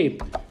 hey,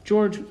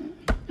 George,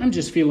 I'm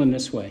just feeling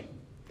this way.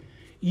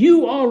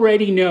 You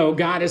already know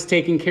God is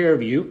taking care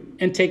of you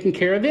and taking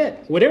care of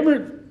it,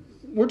 whatever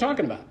we're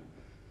talking about.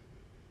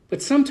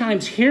 But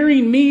sometimes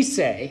hearing me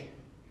say,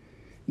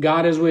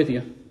 God is with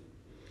you,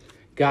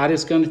 God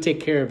is going to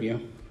take care of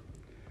you,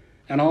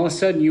 and all of a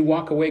sudden you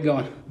walk away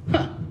going,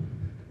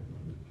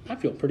 I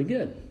feel pretty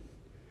good.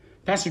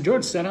 Pastor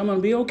George said I'm going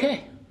to be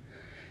okay.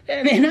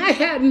 And I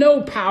had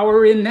no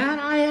power in that.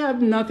 I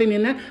have nothing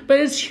in that. But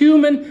it's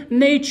human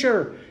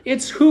nature.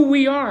 It's who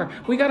we are.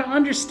 We got to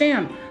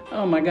understand.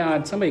 Oh my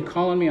God, somebody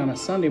calling me on a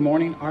Sunday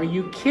morning. Are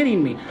you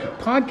kidding me?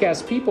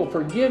 Podcast people,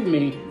 forgive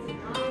me.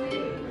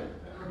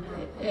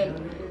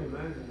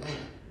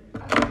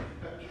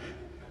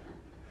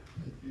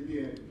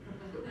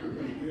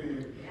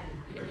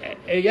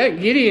 Yeah,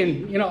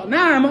 Gideon,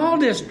 now I'm all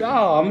this.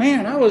 Oh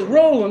man, I was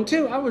rolling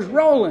too. I was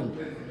rolling.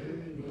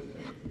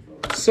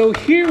 So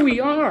here we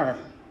are.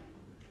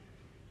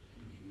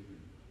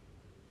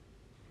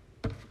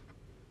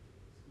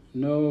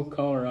 No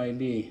caller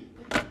ID.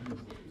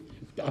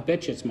 I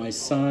bet you it's my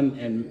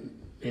son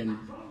in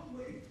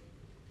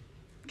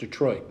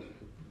Detroit.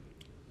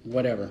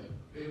 Whatever.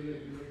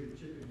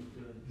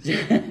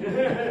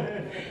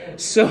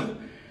 So,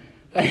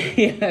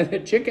 yeah,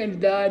 the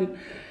chicken's done.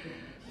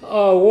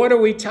 Oh, what are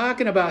we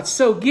talking about?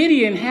 So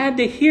Gideon had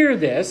to hear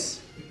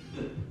this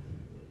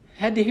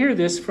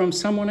from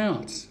someone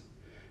else.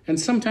 And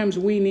sometimes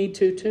we need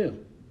to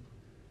too.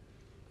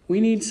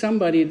 We need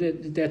somebody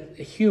that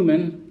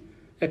human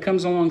that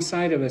comes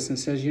alongside of us and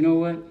says, you know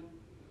what?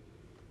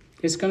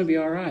 It's going to be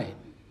all right.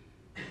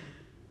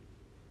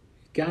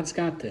 God's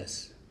got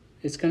this.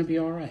 It's going to be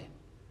all right.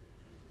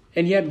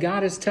 And yet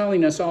God is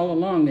telling us all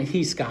along that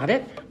He's got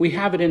it. We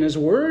have it in His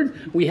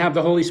Word. We have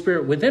the Holy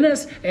Spirit within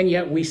us. And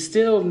yet we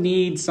still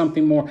need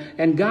something more.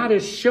 And God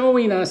is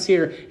showing us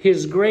here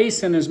His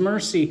grace and His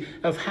mercy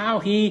of how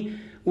He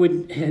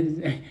would...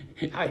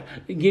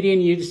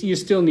 Gideon, you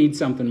still need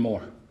something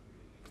more.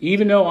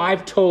 Even though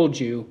I've told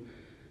you,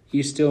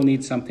 you still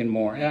need something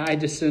more.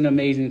 Just an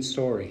amazing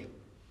story.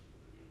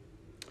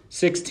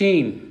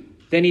 16.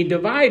 Then he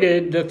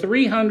divided the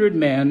 300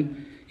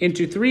 men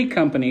into 3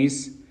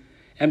 companies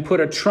and put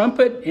a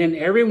trumpet in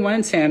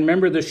everyone's hand.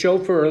 Remember the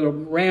shofar or the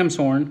ram's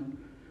horn.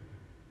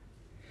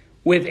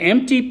 With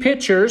empty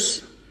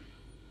pitchers.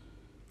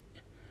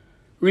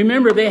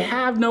 Remember, they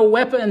have no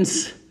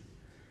weapons.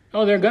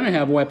 Oh, they're going to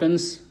have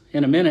weapons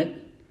in a minute.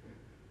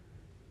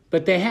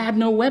 But they had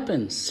no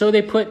weapons. So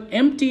they put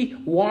empty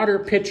water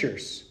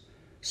pitchers,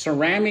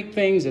 ceramic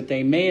things that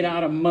they made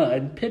out of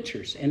mud,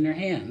 pitchers in their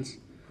hands.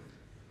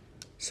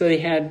 So they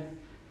had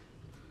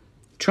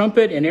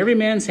trumpet in every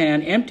man's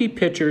hand, empty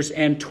pitchers,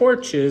 and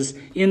torches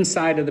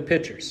inside of the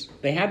pitchers.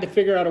 They had to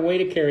figure out a way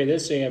to carry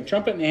this. So you have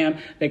trumpet in hand,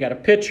 they got a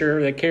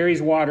pitcher that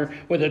carries water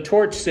with a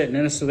torch sitting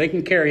in it so they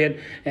can carry it.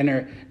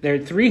 And they're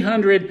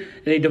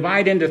 300, they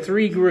divide into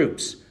 3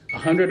 groups.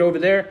 100 over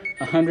there,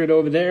 100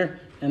 over there,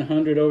 and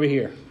 100 over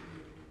here.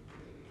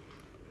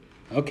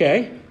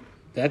 Okay,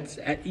 that's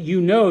that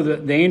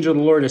the angel of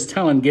the Lord is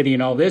telling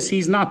Gideon all this.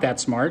 He's not that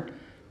smart.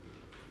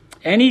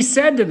 And he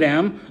said to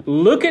them,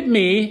 look at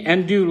me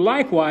and do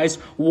likewise.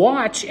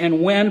 Watch,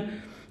 and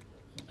when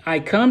I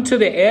come to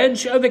the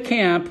edge of the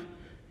camp,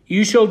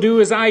 you shall do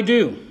as I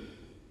do.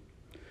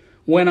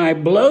 When I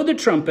blow the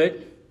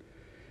trumpet,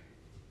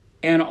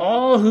 and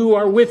all who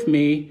are with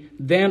me,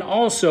 then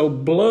also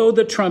blow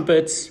the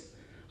trumpets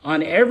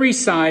on every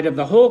side of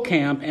the whole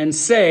camp, and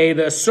say,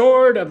 the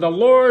sword of the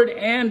Lord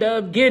and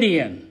of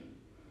Gideon.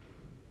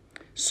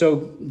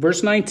 So,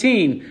 verse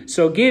 19,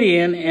 so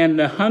Gideon and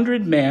the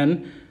 100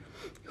 men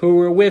who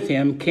were with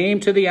him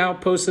came to the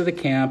outposts of the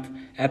camp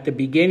at the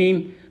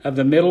beginning of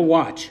the middle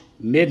watch,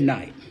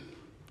 midnight,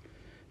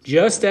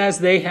 just as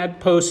they had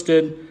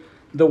posted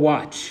the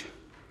watch.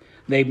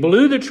 They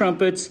blew the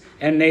trumpets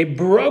and they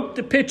broke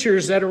the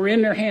pitchers that were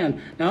in their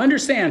hand. Now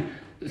understand,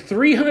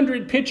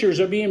 300 pitchers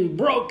are being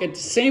broke at the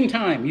same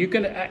time.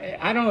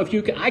 I don't know if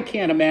you can, I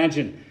can't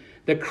imagine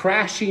the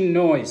crashing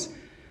noise.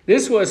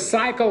 This was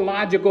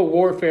psychological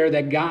warfare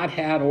that God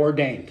had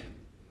ordained.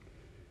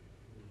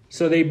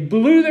 So they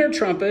blew their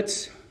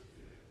trumpets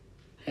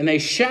and they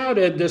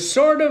shouted, the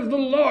sword of the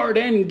Lord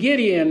and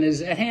Gideon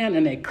is at hand.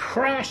 And they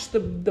crashed the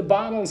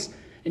bottles.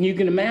 And you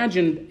can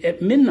imagine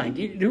at midnight,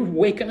 you're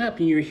waking up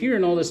and you're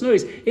hearing all this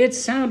noise. It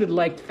sounded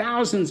like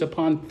thousands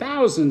upon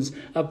thousands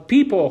of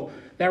people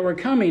that were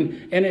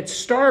coming. And it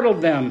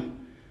startled them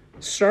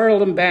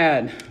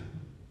bad.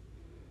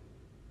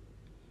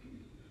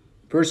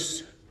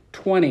 Verse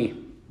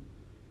 20.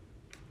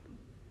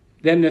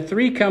 Then the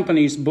 3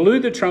 companies blew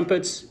the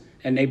trumpets,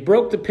 and they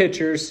broke the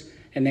pitchers,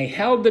 and they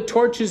held the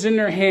torches in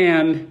their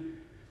hand,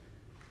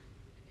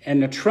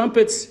 and the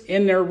trumpets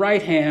in their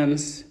right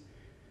hands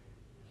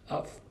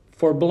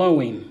for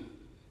blowing.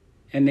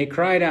 And they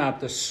cried out,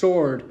 the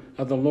sword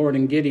of the Lord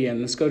and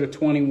Gideon. Let's go to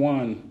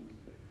 21.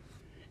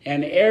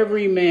 And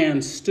every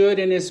man stood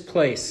in his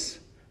place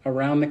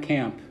around the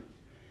camp,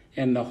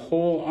 and the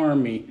whole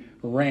army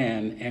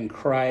ran and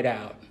cried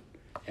out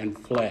and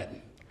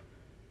fled.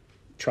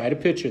 Try to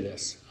picture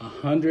this.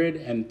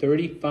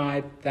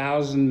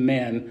 135,000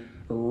 men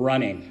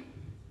running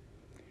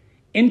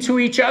into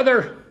each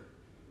other.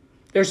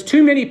 There's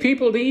too many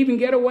people to even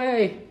get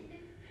away.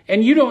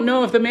 And you don't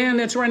know if the man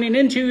that's running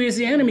into you is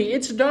the enemy.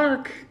 It's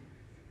dark.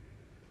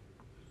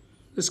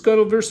 Let's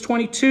go to verse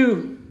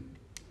 22.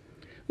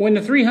 When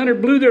the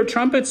 300 blew their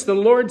trumpets, the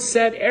Lord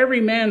set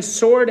every man's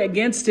sword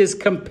against his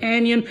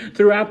companion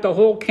throughout the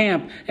whole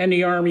camp. And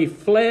the army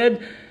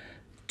fled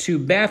to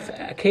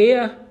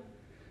Beth-Achaia,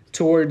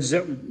 towards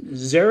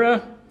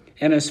Zerah,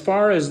 and as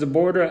far as the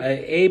border of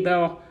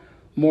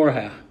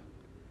Abel-Moreh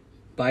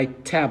by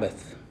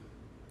Tabbath.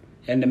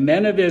 And the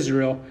men of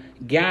Israel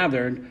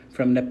gathered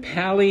from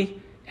Naphtali,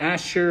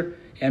 Asher,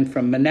 and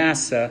from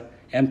Manasseh,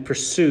 and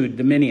pursued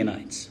the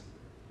Midianites.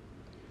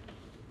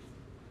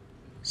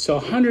 So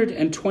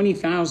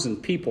 120,000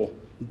 people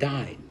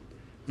died.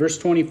 Verse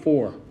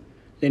 24.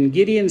 Then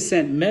Gideon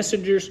sent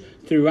messengers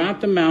throughout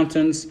the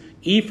mountains,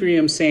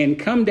 Ephraim, saying,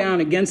 come down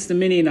against the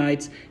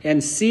Midianites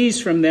and seize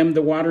from them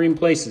the watering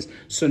places.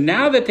 So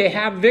now that they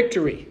have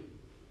victory,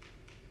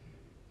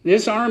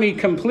 this army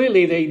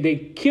completely, they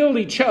killed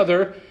each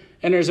other,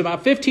 and there's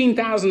about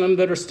 15,000 of them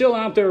that are still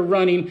out there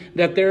running,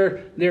 that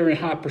they're in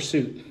hot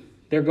pursuit.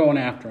 They're going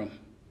after them.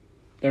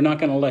 They're not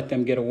going to let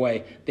them get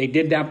away. They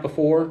did that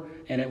before,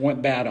 and it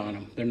went bad on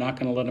them. They're not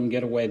going to let them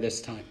get away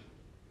this time.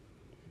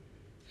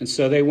 And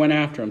so they went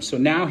after him. So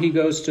now he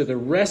goes to the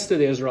rest of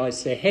the Israelites,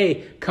 say,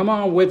 hey, come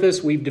on with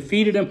us. We've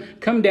defeated them.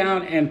 Come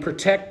down and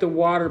protect the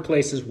water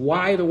places.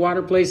 Why the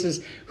water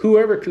places?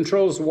 Whoever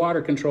controls the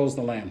water controls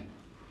the land.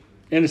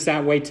 And it's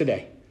that way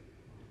today.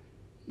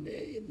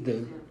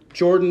 The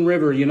Jordan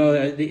River,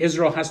 the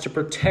Israel has to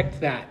protect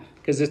that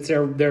because it's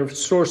their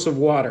source of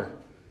water.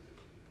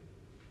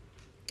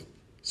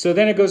 So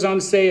then it goes on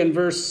to say in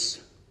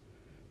verse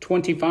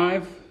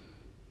 25,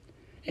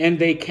 and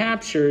they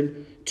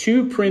captured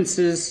 2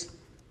 princes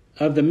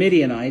of the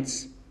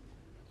Midianites,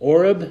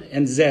 Oreb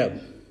and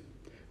Zeb.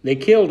 They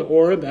killed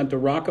Oreb at the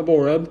rock of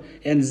Oreb,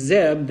 and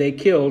Zeb they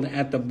killed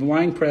at the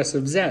winepress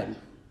of Zeb.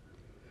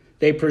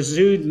 They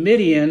pursued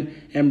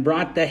Midian and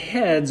brought the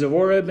heads of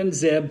Oreb and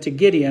Zeb to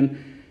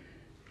Gideon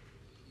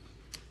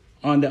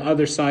on the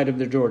other side of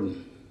the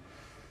Jordan.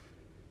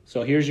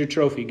 So here's your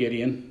trophy,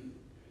 Gideon.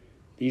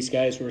 These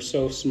guys were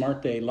so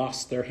smart they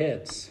lost their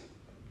heads.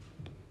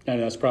 I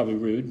know that's probably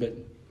rude, but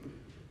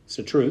it's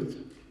the truth.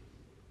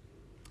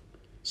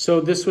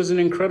 So this was an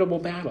incredible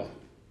battle.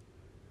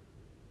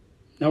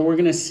 Now we're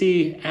going to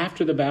see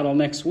after the battle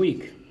next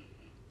week.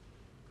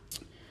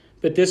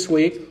 But this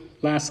week,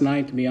 last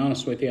night, to be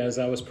honest with you, as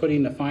I was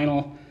putting the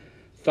final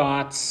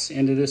thoughts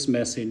into this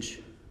message,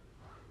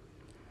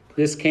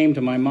 this came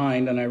to my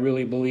mind, and I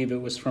really believe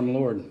it was from the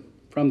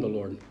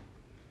Lord.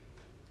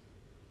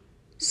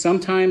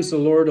 Sometimes the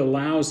Lord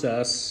allows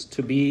us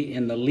to be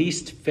in the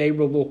least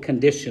favorable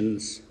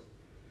conditions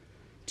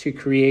to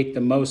create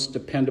the most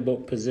dependable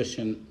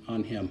position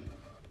on him.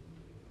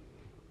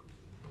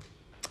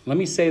 Let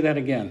me say that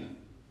again.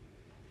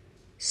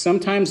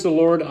 Sometimes the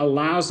Lord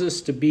allows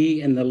us to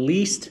be in the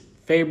least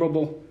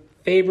favorable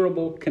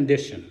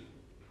condition.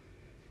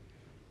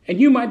 And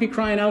you might be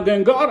crying out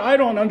going, God, I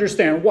don't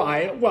understand.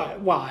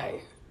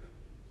 Why?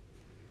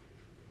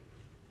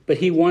 But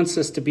he wants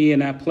us to be in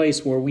that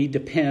place where we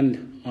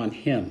depend on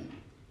him.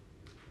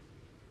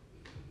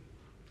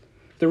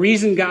 The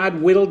reason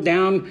God whittled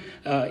down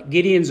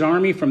Gideon's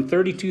army from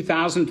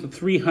 32,000 to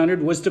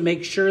 300 was to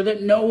make sure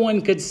that no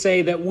one could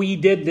say that we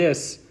did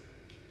this.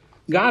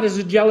 God is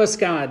a jealous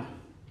God.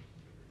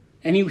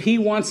 And he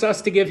wants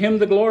us to give him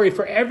the glory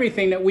for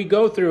everything that we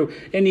go through.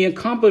 And the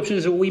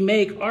accomplishments that we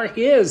make are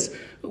his.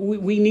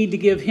 We need to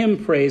give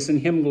him praise and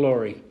him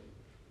glory.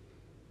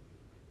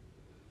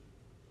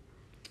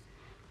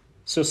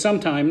 So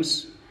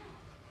sometimes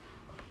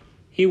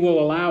he will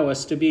allow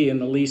us to be in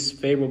the least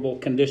favorable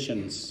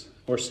conditions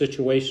or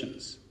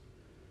situations.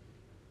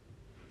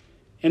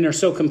 And they're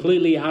so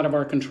completely out of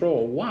our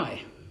control.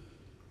 Why?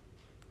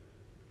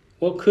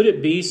 Well, could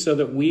it be so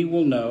that we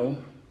will know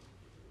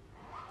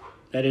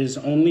that it is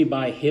only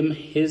by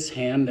his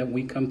hand that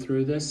we come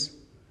through this?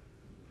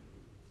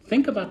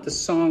 Think about the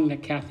song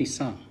that Kathy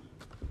sung.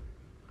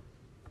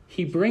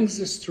 He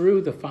brings us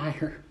through the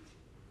fire.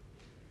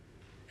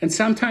 And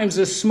sometimes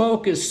the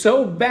smoke is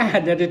so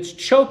bad that it's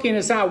choking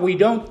us out. We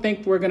don't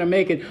think we're going to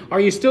make it. Are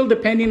you still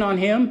depending on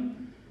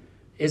him?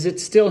 Is it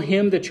still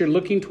him that you're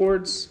looking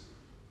towards?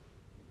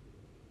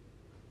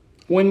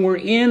 When we're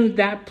in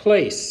that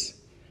place,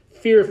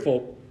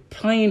 fearful,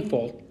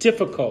 painful,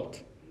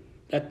 difficult,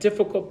 that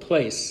difficult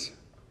place.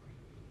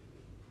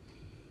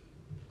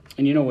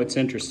 And you know what's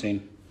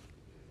interesting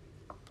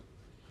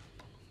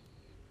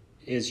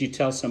is you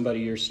tell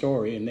somebody your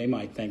story and they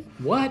might think,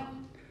 what?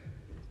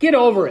 Get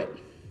over it.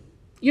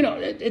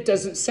 It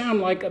doesn't sound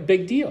like a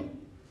big deal.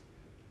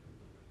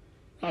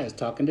 I was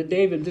talking to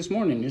David this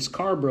morning. His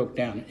car broke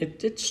down.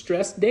 It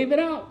stressed David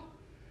out.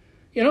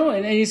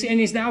 And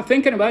he's now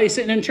thinking about it. He's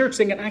sitting in church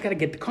thinking, I got to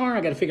get the car.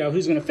 I got to figure out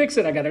who's going to fix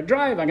it. I got to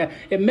drive.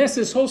 It messed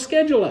his whole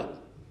schedule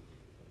up.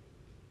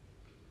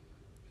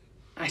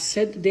 I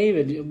said to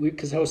David,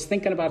 because I was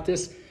thinking about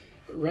this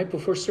right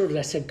before service,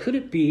 I said, could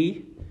it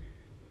be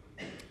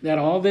that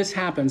all this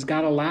happens,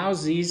 God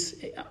allows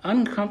these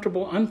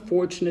uncomfortable,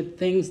 unfortunate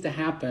things to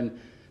happen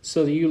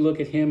so that you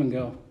look at him and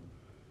go,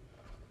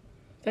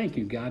 thank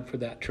you, God, for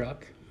that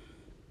truck.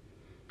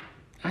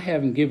 I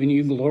haven't given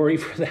you glory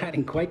for that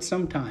in quite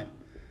some time.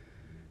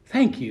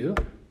 Thank you.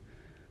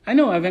 I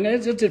know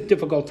it's a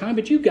difficult time,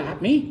 but you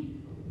got me.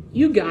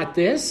 You got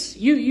this.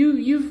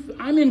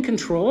 I'm in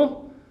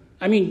control.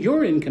 I mean,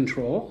 you're in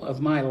control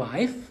of my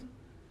life.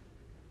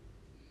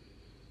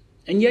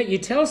 And yet you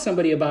tell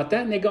somebody about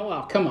that and they go,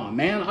 oh, come on,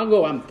 man. I'll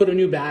go out and put a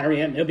new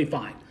battery in. It'll be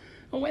fine.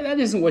 Oh, wait, that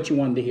isn't what you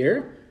wanted to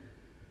hear.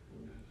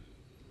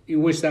 You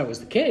wish that was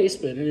the case,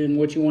 but it isn't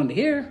what you wanted to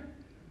hear.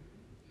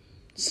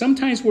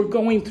 Sometimes we're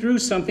going through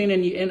something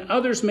and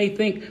others may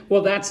think,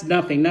 well, that's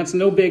nothing. That's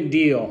no big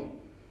deal.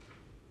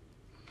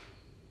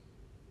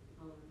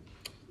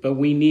 But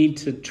we need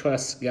to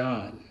trust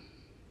God.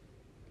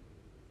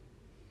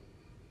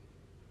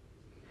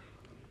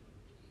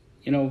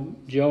 You know,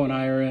 Joe and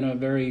I are in a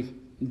very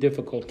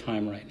difficult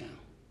time right now.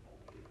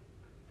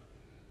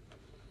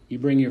 You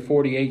bring your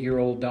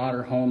 48-year-old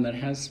daughter home that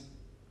has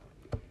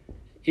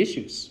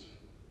issues.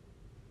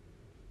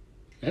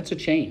 That's a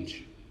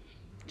change.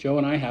 Joe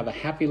and I have a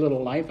happy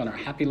little life in our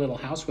happy little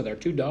house with our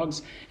 2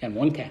 dogs and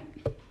 1 cat.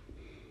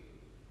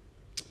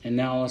 And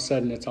now all of a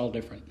sudden it's all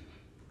different.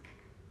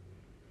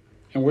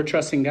 And we're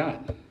trusting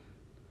God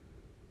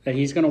that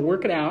He's going to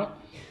work it out.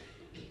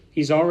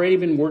 He's already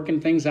been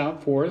working things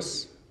out for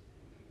us,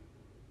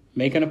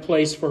 making a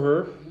place for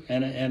her,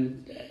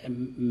 and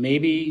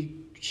maybe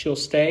she'll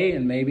stay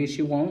and maybe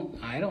she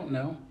won't. I don't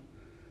know.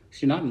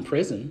 She's not in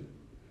prison.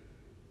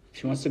 If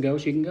she wants to go,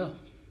 she can go.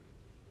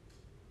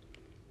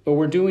 But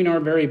we're doing our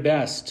very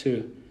best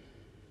to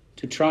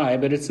try,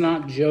 but it's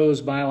not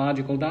Joe's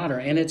biological daughter,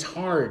 and it's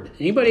hard.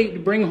 Anybody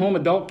bring home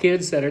adult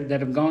kids that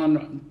have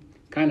gone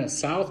kind of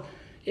south?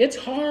 It's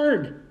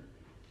hard.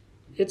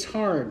 It's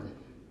hard.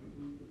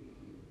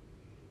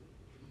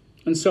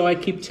 And so I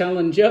keep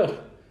telling Joe,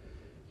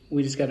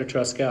 we just got to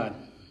trust God.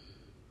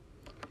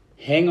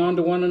 Hang on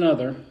to one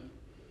another.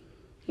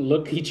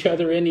 Look each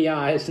other in the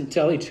eyes and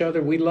tell each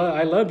other,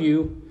 I love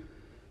you,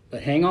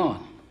 but hang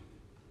on.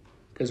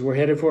 Because we're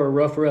headed for a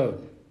rough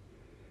road.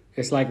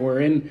 It's like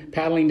we're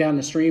paddling down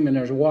the stream and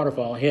there's a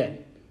waterfall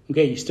ahead.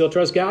 Okay, you still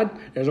trust God?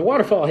 There's a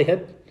waterfall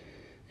ahead.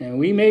 And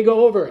we may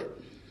go over it.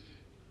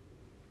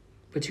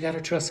 But you got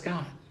to trust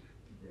God.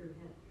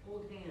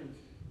 Hold hands.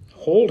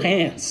 Hold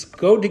hands.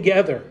 Go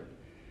together.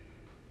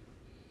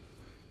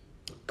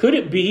 Could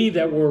it be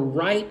that we're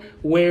right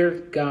where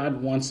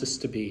God wants us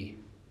to be?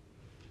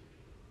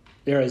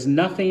 There is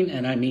nothing,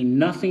 and I mean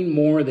nothing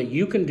more that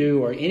you can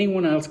do or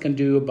anyone else can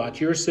do about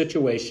your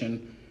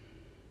situation,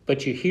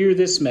 but you hear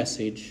this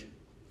message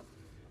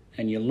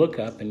and you look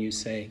up and you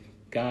say,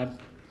 God,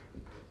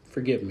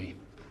 forgive me.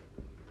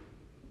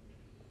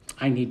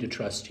 I need to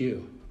trust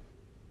you.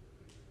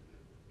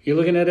 You're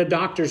looking at a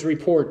doctor's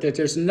report that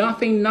there's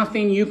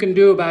nothing you can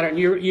do about it. And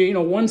you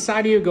know, one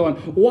side of you going,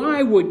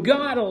 why would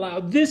God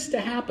allow this to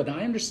happen?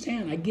 I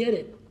understand. I get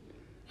it.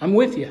 I'm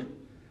with you.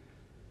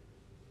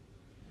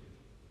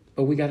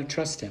 But we got to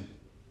trust Him.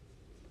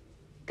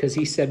 Because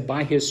He said,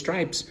 by His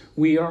stripes,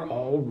 we are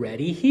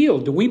already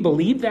healed. Do we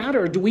believe that,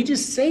 or do we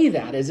just say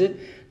that?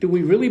 Do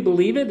we really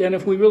believe it? And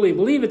if we really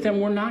believe it, then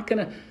we're not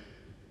going to.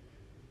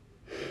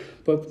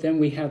 But then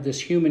we have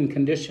this human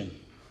condition.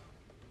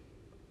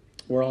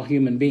 We're all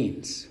human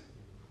beings.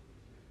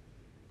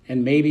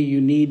 And maybe you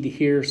need to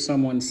hear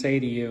someone say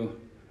to you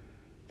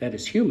that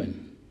is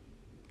human,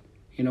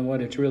 you know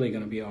what, it's really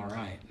going to be all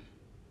right.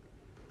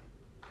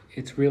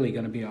 It's really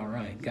going to be all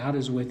right. God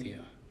is with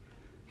you.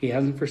 He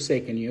hasn't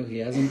forsaken you. He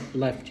hasn't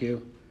left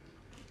you.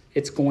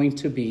 It's going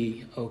to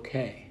be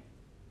okay.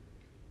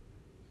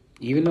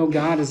 Even though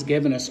God has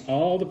given us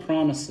all the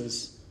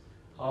promises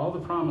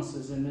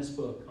in this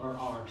book are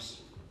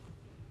ours.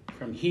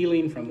 From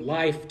healing, from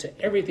life,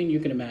 to everything you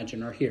can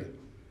imagine are here.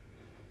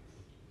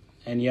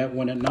 And yet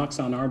when it knocks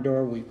on our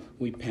door,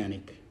 we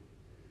panic.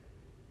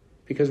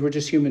 Because we're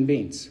just human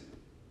beings.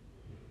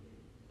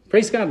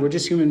 Praise God, we're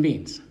just human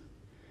beings.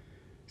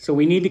 So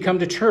we need to come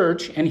to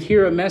church and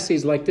hear a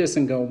message like this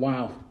and go,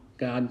 wow,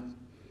 God,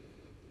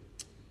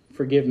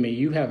 forgive me.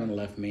 You haven't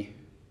left me.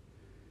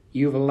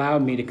 You've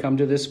allowed me to come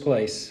to this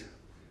place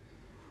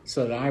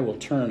so that I will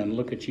turn and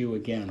look at you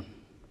again.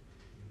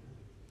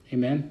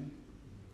 Amen.